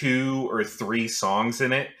 2 or 3 songs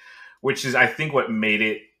in it, which is I think what made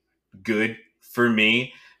it good for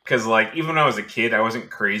me, because like even when I was a kid, I wasn't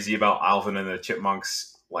crazy about Alvin and the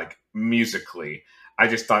Chipmunks like musically. I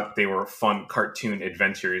just thought they were fun cartoon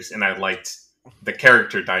adventures, and I liked the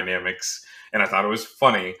character dynamics, and I thought it was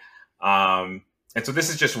funny. And so this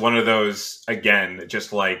is just one of those, again,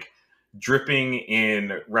 just like dripping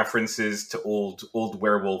in references to old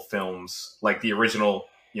werewolf films, like the original,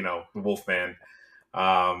 Wolfman.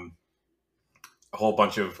 A whole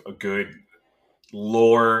bunch of good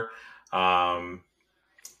lore.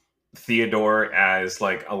 Theodore as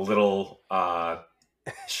like a little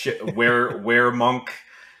were monk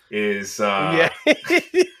is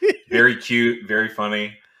very cute, very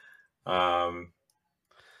funny.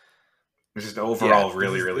 It's just overall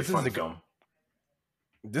really fun film.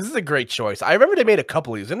 This is a great choice. I remember they made a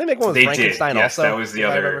couple of these. Didn't they make one with Frankenstein yes, also? That was the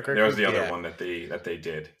other. There was the other one that they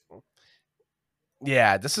did.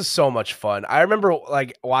 Yeah, this is so much fun. I remember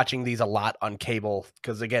like watching these a lot on cable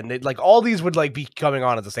because again, like all these would like be coming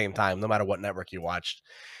on at the same time, no matter what network you watched,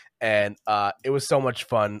 and it was so much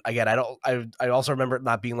fun. Again, I also remember it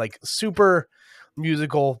not being like super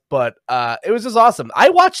musical, but it was just awesome.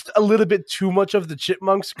 I watched a little bit too much of the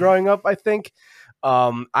Chipmunks growing up. I think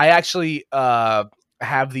I actually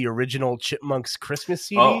have the original Chipmunks Christmas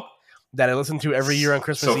CD that I listen to every year on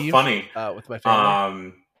Christmas Eve. Funny with my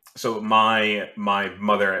family. So my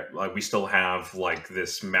mother, like, we still have like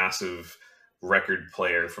this massive record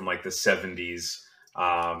player from like the 70s.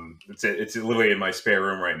 It's literally in my spare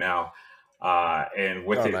room right now. And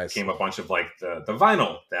with it came a bunch of like the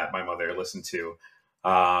vinyl that my mother listened to.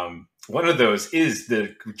 One of those is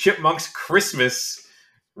the Chipmunks Christmas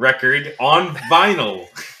record on vinyl.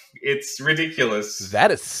 It's ridiculous.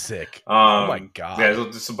 That is sick. Oh my god! Yeah,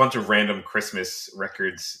 there's just a bunch of random Christmas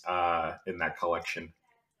records in that collection.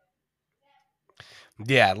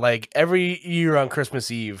 Yeah, like every year on Christmas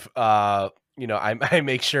Eve, I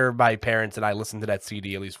make sure my parents and I listen to that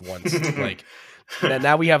CD at least once. Like,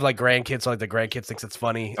 now we have like grandkids, so like the grandkids thinks it's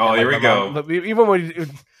funny. Oh, here we go. Even when,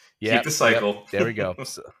 keep the cycle. Yep, there we go.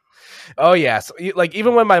 So, oh yeah, so, like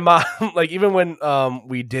even when my mom, like even when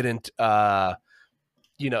we didn't,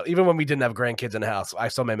 even when we didn't have grandkids in the house, I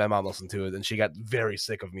still made my mom listen to it, and she got very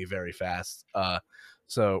sick of me very fast.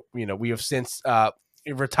 So we have since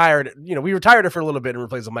retired. We retired her for a little bit and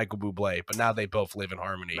replaced with Michael Bublé, but now they both live in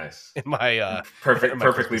harmony. Nice. In my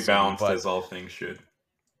perfectly balanced as all things should.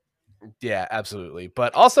 Yeah, absolutely.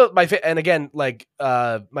 But also my favorite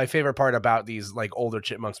part about these like older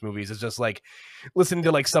Chipmunks movies is just like listening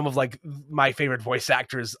to like some of like my favorite voice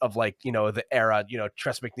actors of like the era.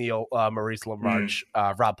 Tress MacNeille, Maurice LaMarche,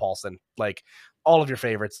 Rob Paulsen, like all of your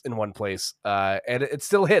favorites in one place. And it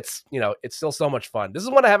still hits. It's still so much fun. This is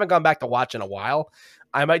one I haven't gone back to watch in a while.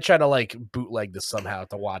 I might try to like bootleg this somehow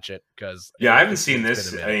to watch it because I haven't seen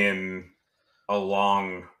this in a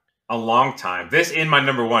long time. This in my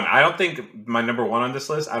number one. I don't think my number one on this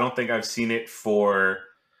list. I don't think I've seen it for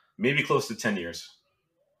maybe close to 10 years.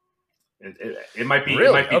 It might be.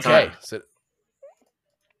 Really? It might be time. So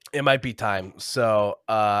it might be time. So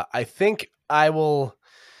I think I will.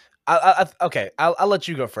 I'll let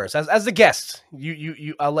you go first as the guest.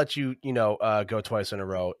 I'll let you go twice in a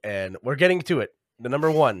row, and we're getting to it. The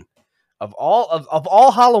number one of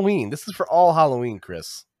all Halloween. This is for all Halloween,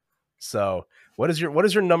 Chris. So what is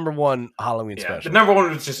your number one Halloween special? The number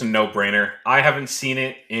one is just a no-brainer. I haven't seen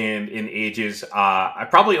it in ages. I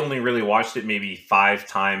probably only really watched it maybe 5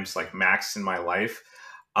 times, like max, in my life.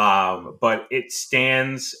 But it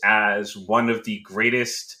stands as one of the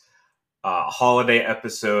greatest holiday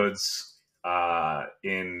episodes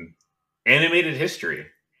in animated history.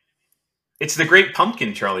 It's The Great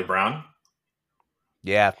Pumpkin, Charlie Brown.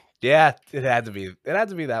 Yeah, it had to be. It had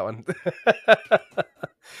to be that one.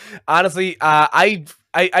 Honestly, I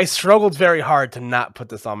struggled very hard to not put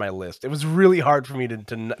this on my list. It was really hard for me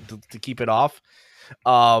to keep it off.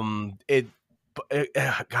 God,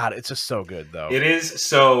 it's just so good though. It is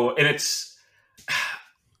so, and it's.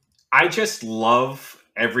 I just love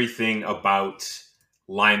everything about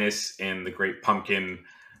Linus and the Great Pumpkin,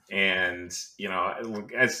 and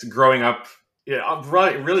as growing up,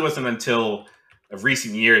 it really wasn't until of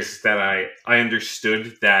recent years that I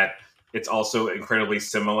understood that it's also incredibly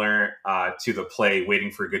similar to the play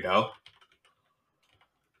Waiting for Godot.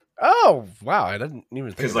 Oh wow, I didn't even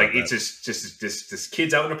think because like it's just this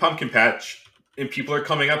kid's out in a pumpkin patch and people are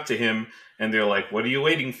coming up to him and they're like, "What are you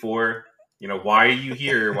waiting for? Why are you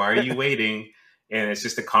here? Why are you waiting?" And it's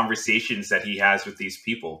just the conversations that he has with these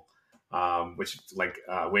people, which like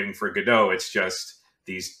Waiting for Godot. It's just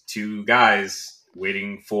these 2 guys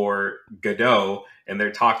waiting for Godot, and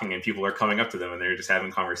they're talking, and people are coming up to them, and they're just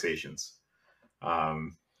having conversations.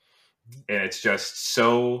 And it's just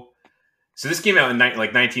so. So this came out in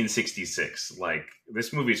 1966. Like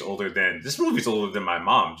this movie's older than my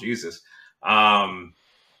mom. Jesus, or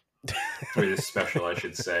this special, I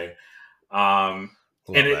should say. And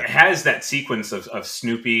it has that sequence of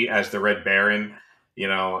Snoopy as the Red Baron.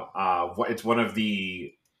 It's one of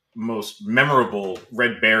the most memorable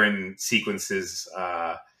Red Baron sequences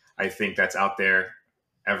I think that's out there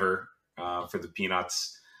ever for the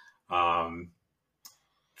Peanuts.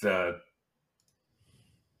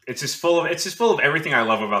 It's just full of everything I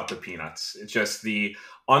love about the Peanuts. It's just the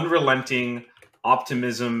unrelenting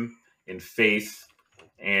optimism and faith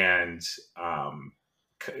and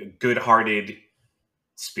good-hearted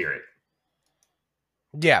spirit.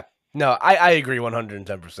 Yeah. No, I agree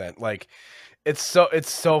 110%. Like It's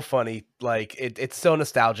so funny. Like it's so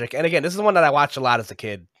nostalgic. And again, this is one that I watched a lot as a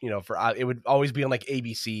kid. For it would always be on like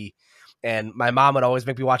ABC, and my mom would always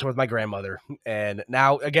make me watch it with my grandmother. And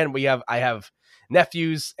now again, I have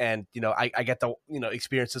nephews, and I get to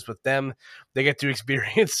experience this with them. They get to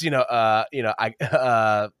experience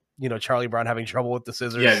Charlie Brown having trouble with the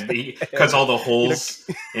scissors. Yeah, because all the holes,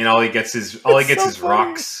 and all he gets is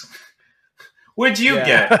rocks. What'd you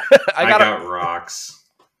get? I got rocks.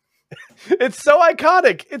 It's so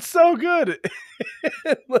iconic. It's so good.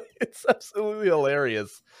 It's absolutely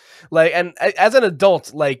hilarious. Like, and as an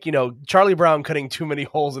adult, like, Charlie Brown cutting too many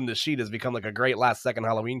holes in the sheet has become like a great last second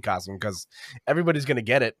Halloween costume because everybody's going to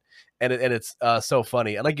get it. And it's so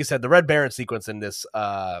funny. And like you said, the Red Baron sequence in this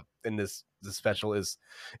special is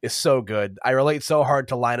so good. I relate so hard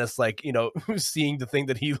to Linus, like, seeing the thing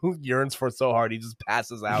that he yearns for so hard, he just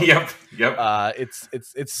passes out. Yep.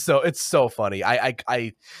 It's so funny.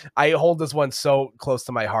 I hold this one so close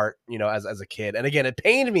to my heart, as a kid. And again, it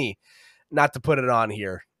pained me not to put it on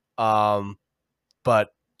here. But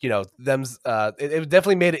it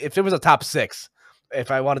definitely made it. If it was a top 6, if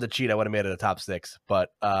I wanted to cheat, I would have made it a top 6. But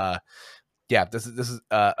yeah, this is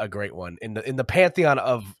a great one in the pantheon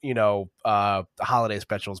of holiday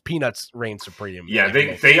specials. Peanuts reign supreme. Yeah,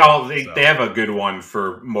 they have a good one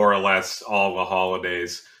for more or less all the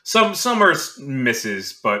holidays. Some are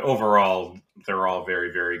misses, but overall they're all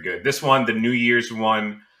very, very good. This one, the New Year's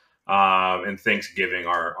one, and Thanksgiving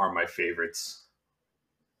are my favorites.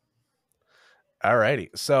 Alrighty,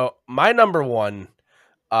 so my number one,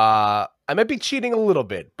 I might be cheating a little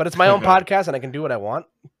bit, but it's my own podcast and I can do what I want.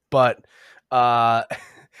 But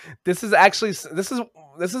this is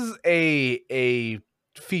a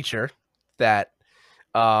feature that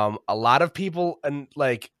a lot of people and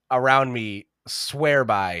like around me swear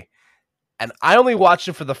by, and I only watched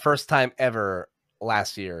it for the first time ever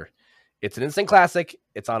last year. It's an instant classic.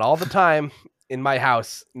 It's on all the time in my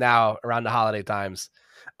house now around the holiday times.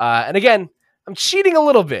 And again, I'm cheating a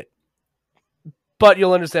little bit, but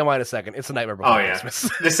you'll understand why in a second. It's A Nightmare Before Christmas.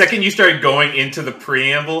 The second you started going into the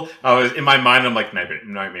preamble, I was in my mind. I'm like,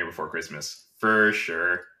 Nightmare Before Christmas for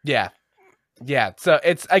sure. Yeah. So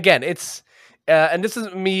and this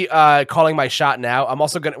is me calling my shot now. I'm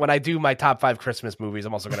also gonna, when I do my top 5 Christmas movies,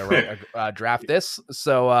 I'm also gonna draft this.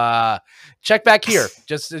 So check back here.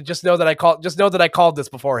 Just know that I called this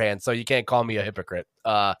beforehand, so you can't call me a hypocrite.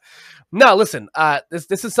 No, listen,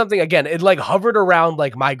 this is something, again, it like hovered around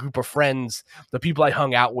like my group of friends, the people I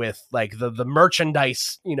hung out with, like the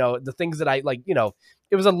merchandise, the things that I like,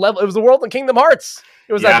 it was a world in Kingdom Hearts.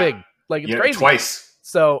 It was that big. Like, it's crazy. Twice.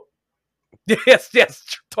 So yes,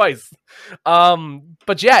 twice.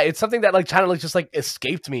 But yeah, it's something that like kind of like just like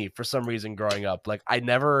escaped me for some reason growing up. Like, I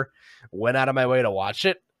never went out of my way to watch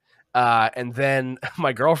it. And then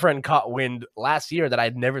my girlfriend caught wind last year that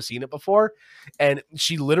I'd never seen it before, and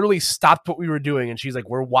she literally stopped what we were doing, and she's like,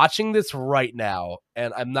 "We're watching this right now,"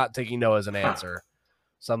 and I'm not taking no as an answer.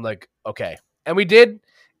 So I'm like, okay, and we did,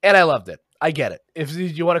 and I loved it. I get it. If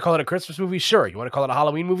you want to call it a Christmas movie, sure. You want to call it a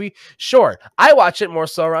Halloween movie, sure. I watch it more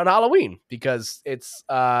so around Halloween because it's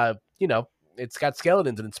it's got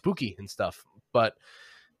skeletons and it's spooky and stuff, but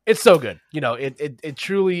it's so good. It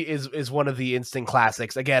truly is one of the instant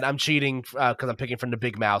classics. Again, I'm cheating because I'm picking from the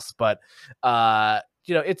Big Mouse, but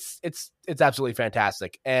it's absolutely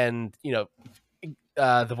fantastic. And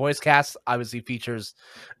the voice cast obviously features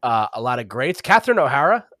a lot of greats. Catherine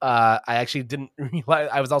O'Hara, I actually didn't realize.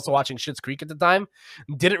 I was also watching Schitt's Creek at the time.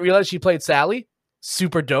 Didn't realize she played Sally.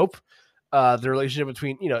 Super dope. The relationship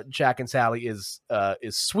between Jack and Sally is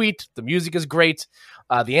sweet. The music is great.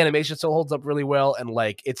 The animation still holds up really well, and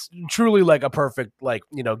like it's truly like a perfect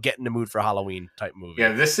get in the mood for Halloween type movie.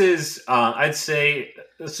 Yeah, this is I'd say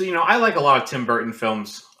so. I like a lot of Tim Burton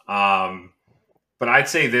films, but I'd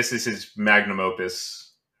say this is his magnum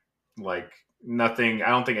opus. Like nothing. I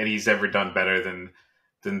don't think Eddie's ever done better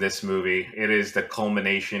than this movie. It is the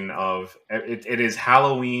culmination of it. It is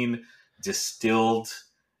Halloween distilled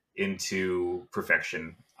into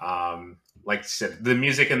perfection. Like I said, the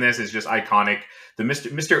music in this is just iconic. The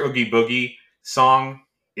Mr. Oogie Boogie song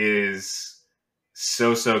is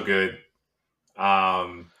so good.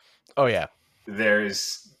 Oh yeah.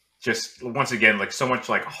 There's just once again like so much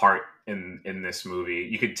like heart in this movie.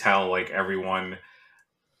 You could tell like everyone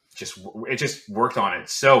just worked on it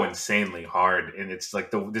so insanely hard, and it's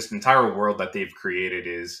like this entire world that they've created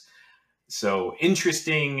is so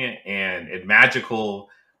interesting and magical.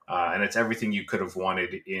 And it's everything you could have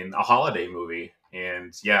wanted in a holiday movie.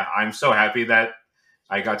 And yeah, I'm so happy that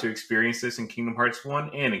I got to experience this in Kingdom Hearts 1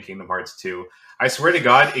 and in Kingdom Hearts 2. I swear to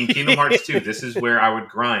God, in Kingdom Hearts 2, this is where I would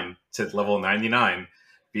grind to level 99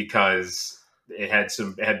 because it had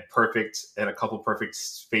a couple perfect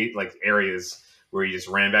space, like areas where you just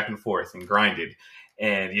ran back and forth and grinded,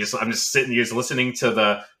 and I'm just sitting, just listening to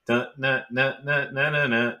the na na na na na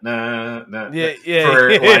na na na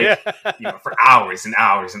for like for hours and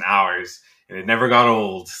hours and hours, and it never got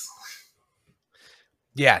old.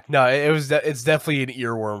 Yeah, no, it's definitely an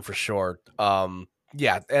earworm for sure.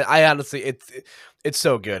 Yeah, and I honestly, it's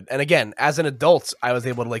so good. And again, as an adult, I was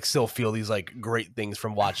able to like still feel these like great things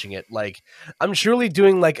from watching it. Like I'm truly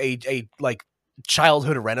doing like a like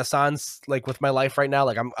childhood renaissance like with my life right now.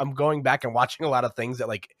 Like I'm going back and watching a lot of things that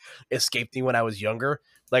like escaped me when I was younger.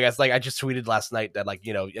 Like I just tweeted last night that like,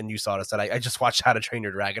 you know, and you saw this, that I just watched How to Train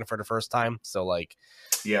Your Dragon for the first time. So like,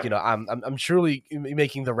 yeah, you know, I'm truly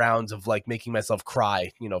making the rounds of like making myself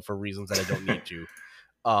cry, you know, for reasons that I don't need to.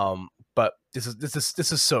 But this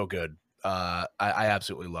is so good. I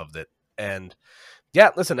absolutely loved it. And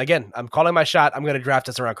yeah, listen, again, I'm calling my shot. I'm going to draft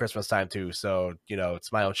this around Christmas time too. So, you know,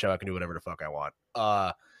 it's my own show. I can do whatever the fuck I want.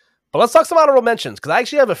 But let's talk some honorable mentions, because I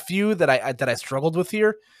actually have a few that I struggled with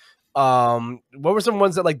here. What were some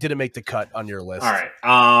ones that like didn't make the cut on your list? All right.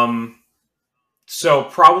 So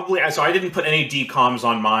I didn't put any DComs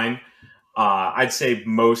on mine. I'd say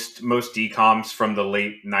most DComs from the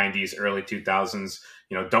late 90s, early 2000s,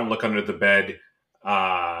 you know, Don't Look Under the Bed.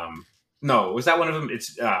 No, was that one of them?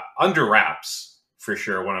 It's Under Wraps for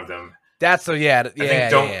sure. One of them. That's so yeah. I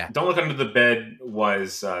think Don't Look Under the Bed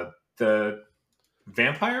was the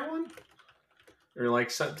vampire one, or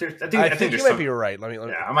like I think you might be right. Let me.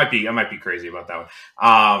 Yeah, I might be crazy about that one.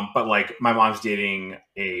 But like my mom's dating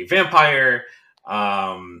a vampire,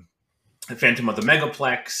 Phantom of the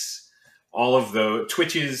Megaplex, all of the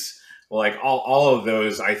Twitches, like all of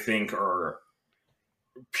those, I think are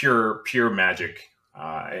pure magic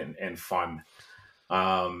and fun.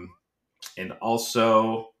 And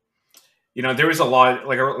also, you know, there was a lot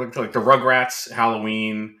like the Rugrats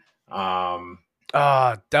Halloween. I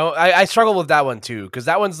struggle with that one too, because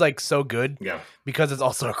that one's like so good. Yeah, because it's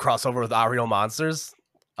also a crossover with Our Real Monsters.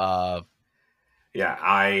 Yeah,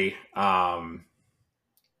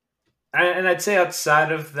 and I'd say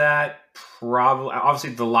outside of that, probably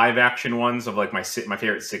obviously the live action ones of like my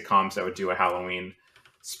favorite sitcoms that would do a Halloween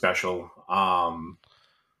special.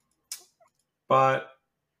 But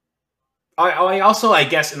I also, I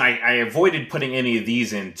guess, and I avoided putting any of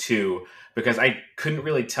these in too, because I couldn't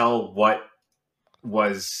really tell what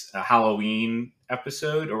was a Halloween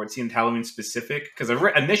episode or what seemed Halloween specific. Because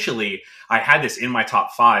initially I had this in my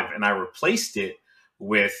top 5, and I replaced it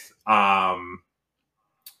with one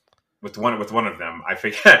of them. I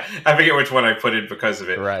forget which one I put in because of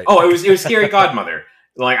it. Right. Oh, it was Scary Godmother.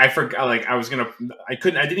 Like I forgot. Like I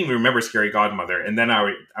didn't even remember Scary Godmother, and then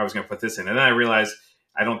I was gonna put this in, and then I realized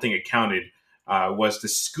I don't think it counted. Was the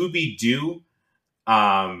Scooby Doo,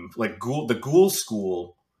 the Ghoul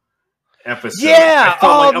School episode? Yeah.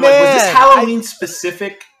 Was this Halloween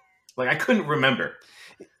specific? Like I couldn't remember,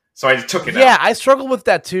 so I just took it out. Yeah, I struggled with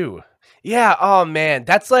that too. Yeah. Oh man,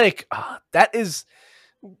 that's like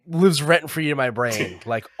lives rent free in my brain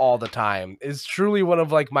like all the time. It's truly one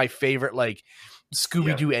of like my favorite like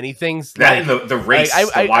Scooby Doo anythings. That like, and the race,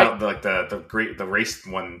 the race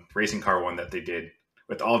one, racing car one that they did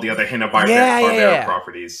with all the other Hanna-Barbera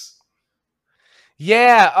properties.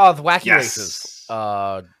 Yeah, oh, the wacky races.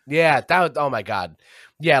 Yeah, that. Oh my god,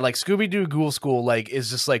 yeah, like Scooby Doo Ghoul School, like is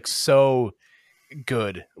just like so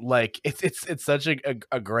good. Like it's such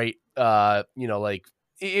a great you know, like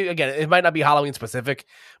again, it might not be Halloween specific,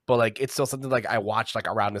 but like it's still something like I watch like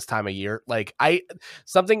around this time of year. Like I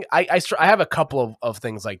have a couple of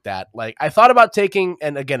things like that. Like I thought about taking,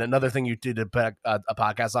 and again, another thing you did a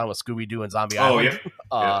podcast on was Scooby Doo and Zombie Island.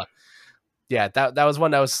 Yeah, that was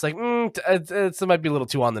one that was just like, it might be a little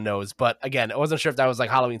too on the nose. But again, I wasn't sure if that was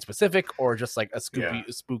like Halloween specific or just like a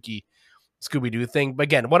spooky Scooby-Doo thing. But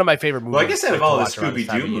again, one of my favorite movies. Well, I guess out of all the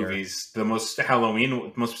Scooby-Doo movies, the most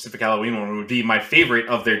specific Halloween one would be my favorite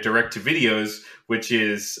of their direct-to-videos, which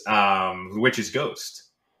is The Witch's Ghost.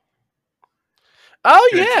 Oh,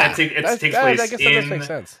 yeah. It takes place I guess that does make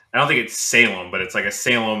sense. I don't think it's Salem, but it's like a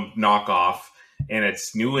Salem knockoff. And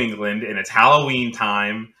it's New England, and it's Halloween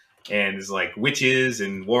time, and it's like witches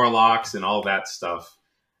and warlocks and all that stuff.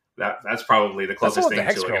 That's probably the closest thing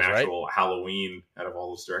to like an actual Halloween out of all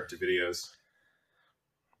those direct-to-videos.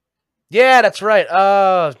 Yeah, that's right.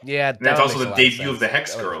 Yeah. And that's also the debut of the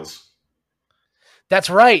Hex Girls.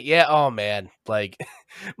 That's right. Yeah. Oh man, like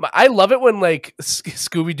I love it when like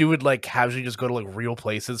Scooby-Doo would like casually just go to like real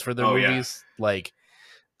places for their movies. Yeah. Like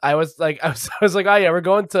I was like, oh yeah, we're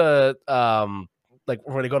going to like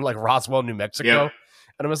we're gonna go to like Roswell, New Mexico. Yeah.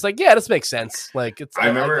 And I was like, yeah, this makes sense. Like, it's. I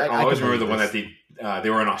always remember the one that they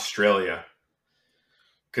were in Australia,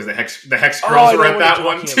 because the Hex Girls were at that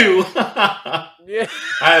one too. Yeah.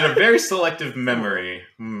 I had a very selective memory.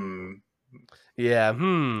 Yeah.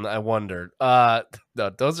 I wondered. No,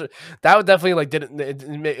 that would definitely like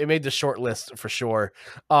it made the short list for sure.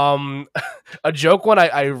 A joke one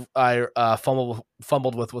I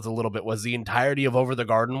fumbled with a little bit was the entirety of Over the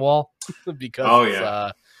Garden Wall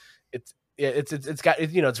because it's got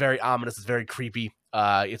it's very ominous. It's very creepy.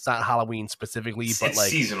 It's not Halloween specifically, but it's like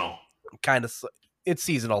seasonal. Kind of. It's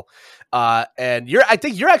seasonal. And I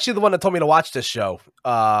think you're actually the one that told me to watch this show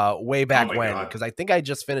way back when, because I think I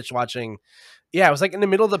just finished watching. Yeah, it was like in the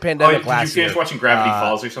middle of the pandemic last year. Did you finish watching Gravity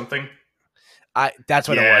Falls or something? That's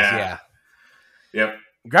what it was, yeah. Yep.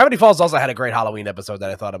 Gravity Falls also had a great Halloween episode that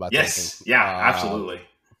I thought about taking. Yeah, absolutely.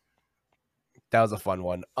 That was a fun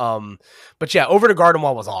one. But yeah, Over the Garden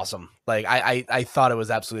Wall was awesome. Like I thought it was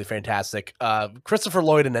absolutely fantastic. Christopher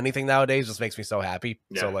Lloyd in anything nowadays just makes me so happy.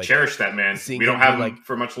 Yeah, so like cherish that man. We don't have him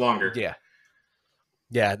for much longer. Yeah.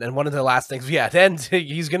 Yeah, and one of the last things, then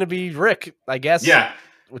he's gonna be Rick, I guess. Yeah.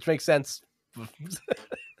 Which makes sense.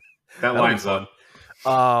 That lines up.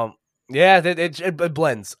 Yeah, it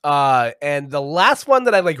blends. And the last one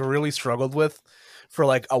that I like really struggled with for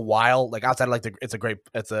like a while, like outside of like it's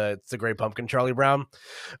a great pumpkin Charlie Brown,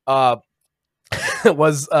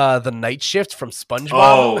 was the Night Shift from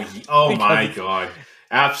SpongeBob. Oh my god,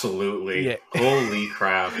 absolutely! Yeah. Holy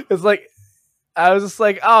crap! It's like I was just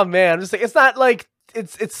like, oh man, I'm just like it's not like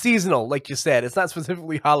it's seasonal, like you said. It's not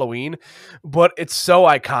specifically Halloween, but it's so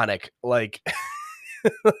iconic. Like,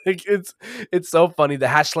 like it's so funny. The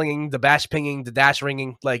hash slinging, the bash pinging, the dash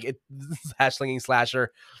ringing, like hash slinging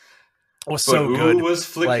slasher was so good. Who was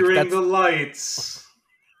flickering the lights?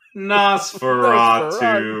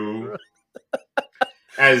 Nosferatu.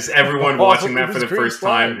 As everyone watching that for the first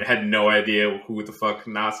time had no idea who the fuck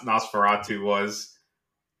Nosferatu was.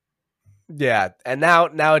 Yeah, and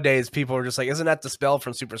nowadays people are just like, isn't that the spell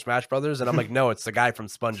from Super Smash Brothers? And I'm like, no, it's the guy from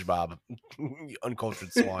SpongeBob.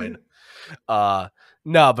 Uncultured swine.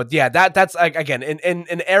 No, but yeah, that's like, again, in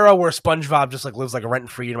an era where SpongeBob just like lives like rent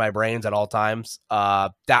free in my brains at all times.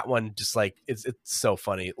 That one just like it's so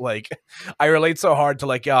funny. Like I relate so hard to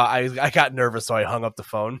like, I got nervous, so I hung up the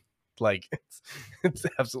phone. Like it's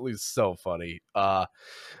absolutely so funny. But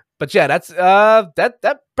yeah, that's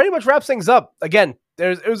that pretty much wraps things up. Again,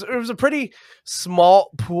 it was a pretty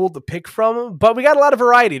small pool to pick from, but we got a lot of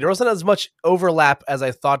variety. There wasn't as much overlap as I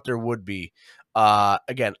thought there would be.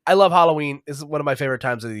 Again, I love Halloween. This is one of my favorite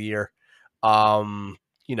times of the year. I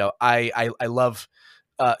love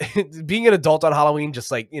being an adult on Halloween. Just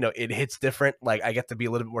like it hits different. Like I get to be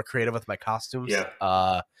a little bit more creative with my costumes. Yeah.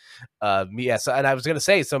 So, and I was gonna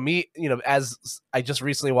say, so as I just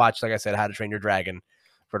recently watched, like I said, How to Train Your Dragon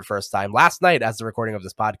for the first time last night as the recording of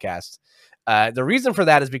this podcast. The reason for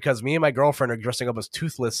that is because me and my girlfriend are dressing up as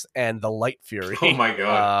Toothless and the Light Fury. Oh my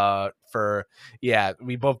god!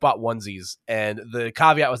 We both bought onesies, and the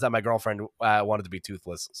caveat was that my girlfriend wanted to be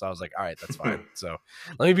Toothless, so I was like, all right, that's fine. So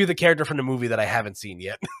let me be the character from the movie that I haven't seen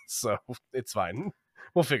yet, so it's fine.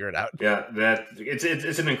 We'll figure it out. Yeah,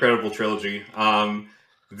 it's an incredible trilogy.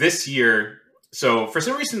 This year, so for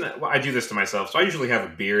some reason I do this to myself. So I usually have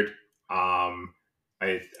a beard.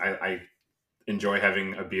 I enjoy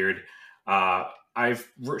having a beard. I've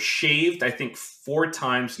shaved, I think, 4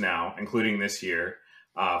 times now, including this year,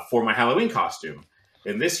 for my Halloween costume.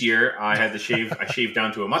 And this year, I had to shave. I shaved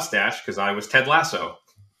down to a mustache because I was Ted Lasso.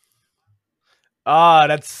 Ah,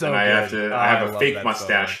 that's so. And good. I have a fake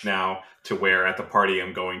mustache now to wear at the party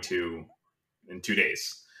I'm going to in 2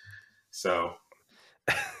 days. So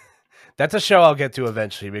that's a show I'll get to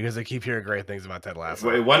eventually because I keep hearing great things about Ted Lasso.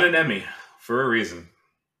 It won an Emmy for a reason.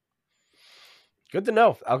 Good to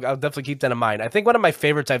know. I'll definitely keep that in mind. I think one of my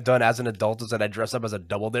favorites I've done as an adult is that I dress up as a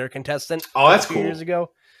Double Dare contestant. Oh, that's cool. Years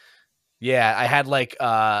ago. Yeah, I had like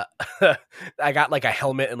I got like a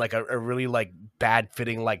helmet and like a really like bad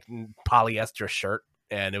fitting like polyester shirt,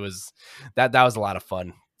 and it was that was a lot of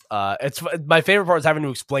fun. It's my favorite part was having to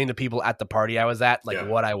explain to people at the party I was at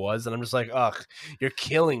what I was, and I'm just like, ugh, you're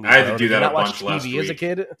killing me. I had to do that a bunch last week. As a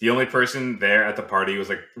kid. The only person there at the party was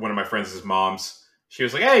like one of my friends' moms. She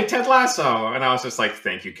was like, "Hey, Ted Lasso," and I was just like,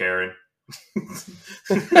 "Thank you, Karen."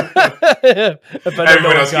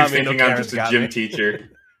 Everyone else keeps thinking I'm just a gym teacher.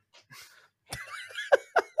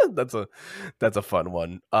 That's a fun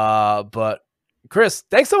one. But Chris,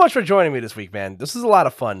 thanks so much for joining me this week, man. This is a lot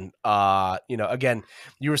of fun. Again,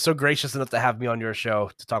 you were so gracious enough to have me on your show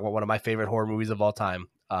to talk about one of my favorite horror movies of all time.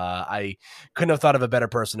 I couldn't have thought of a better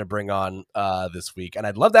person to bring on this week, and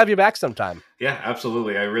I'd love to have you back sometime. Yeah,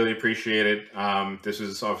 absolutely. I really appreciate it. This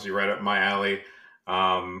is obviously right up my alley.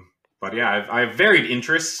 but yeah, I've varied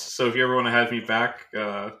interests. So if you ever want to have me back,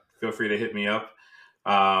 feel free to hit me up.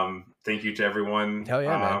 Thank you to everyone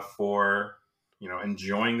for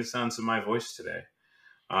enjoying the sounds of my voice today.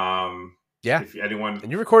 If anyone,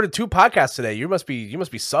 and you recorded 2 podcasts today, you must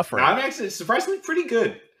be suffering. No, I'm actually surprisingly pretty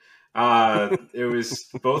good. It was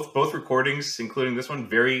both recordings, including this one,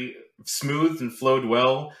 very smooth and flowed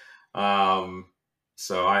well.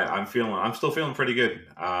 So I'm still feeling pretty good.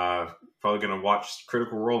 Probably gonna watch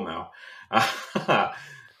Critical Role now.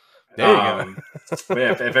 There you go. But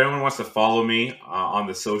yeah, if anyone wants to follow me on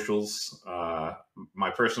the socials, my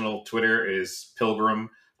personal Twitter is pilgrim_NE,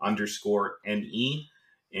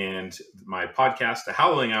 and my podcast, The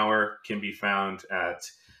Howling Hour, can be found at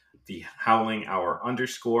the Howling Hour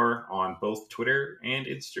 _ on both Twitter and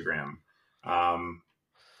Instagram.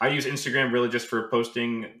 I use Instagram really just for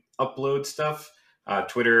posting upload stuff.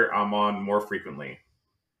 Twitter, I'm on more frequently.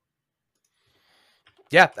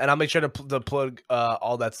 Yeah, and I'll make sure to plug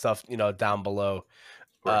all that stuff, down below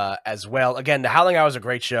as well. Again, The Howling Hour is a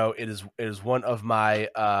great show. It is one of my,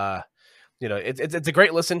 it's a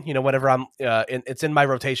great listen. Whenever I'm, it's in my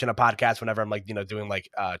rotation of podcasts whenever I'm doing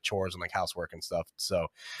chores and housework and stuff. So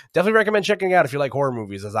definitely recommend checking it out if you like horror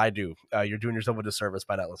movies, as I do. You're doing yourself a disservice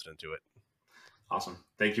by not listening to it. Awesome.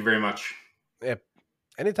 Thank you very much. Yeah.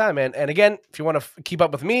 Anytime, man. And again, if you want to keep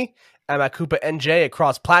up with me, I'm at Koopa NJ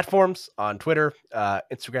across platforms on Twitter,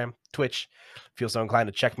 Instagram, Twitch. Feel so inclined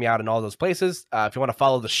to check me out in all those places. If you want to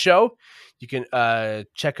follow the show, you can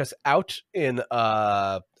check us out at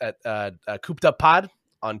Cooped Up Pod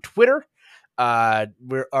on Twitter.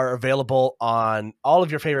 We are available on all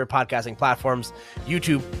of your favorite podcasting platforms: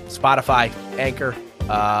 YouTube, Spotify, Anchor,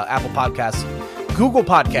 Apple Podcasts, Google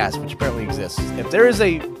Podcasts, which apparently exists. If there is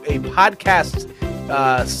a podcast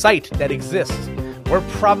site that exists, we're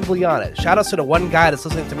probably on it. Shout out to the one guy that's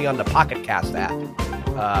listening to me on the Pocket Cast app.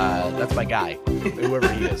 That's my guy, whoever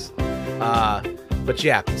he is. But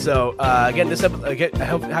yeah, so again, I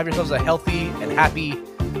hope have yourselves a healthy and happy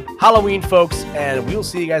Halloween, folks, and we will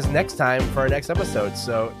see you guys next time for our next episode.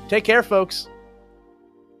 So take care, folks.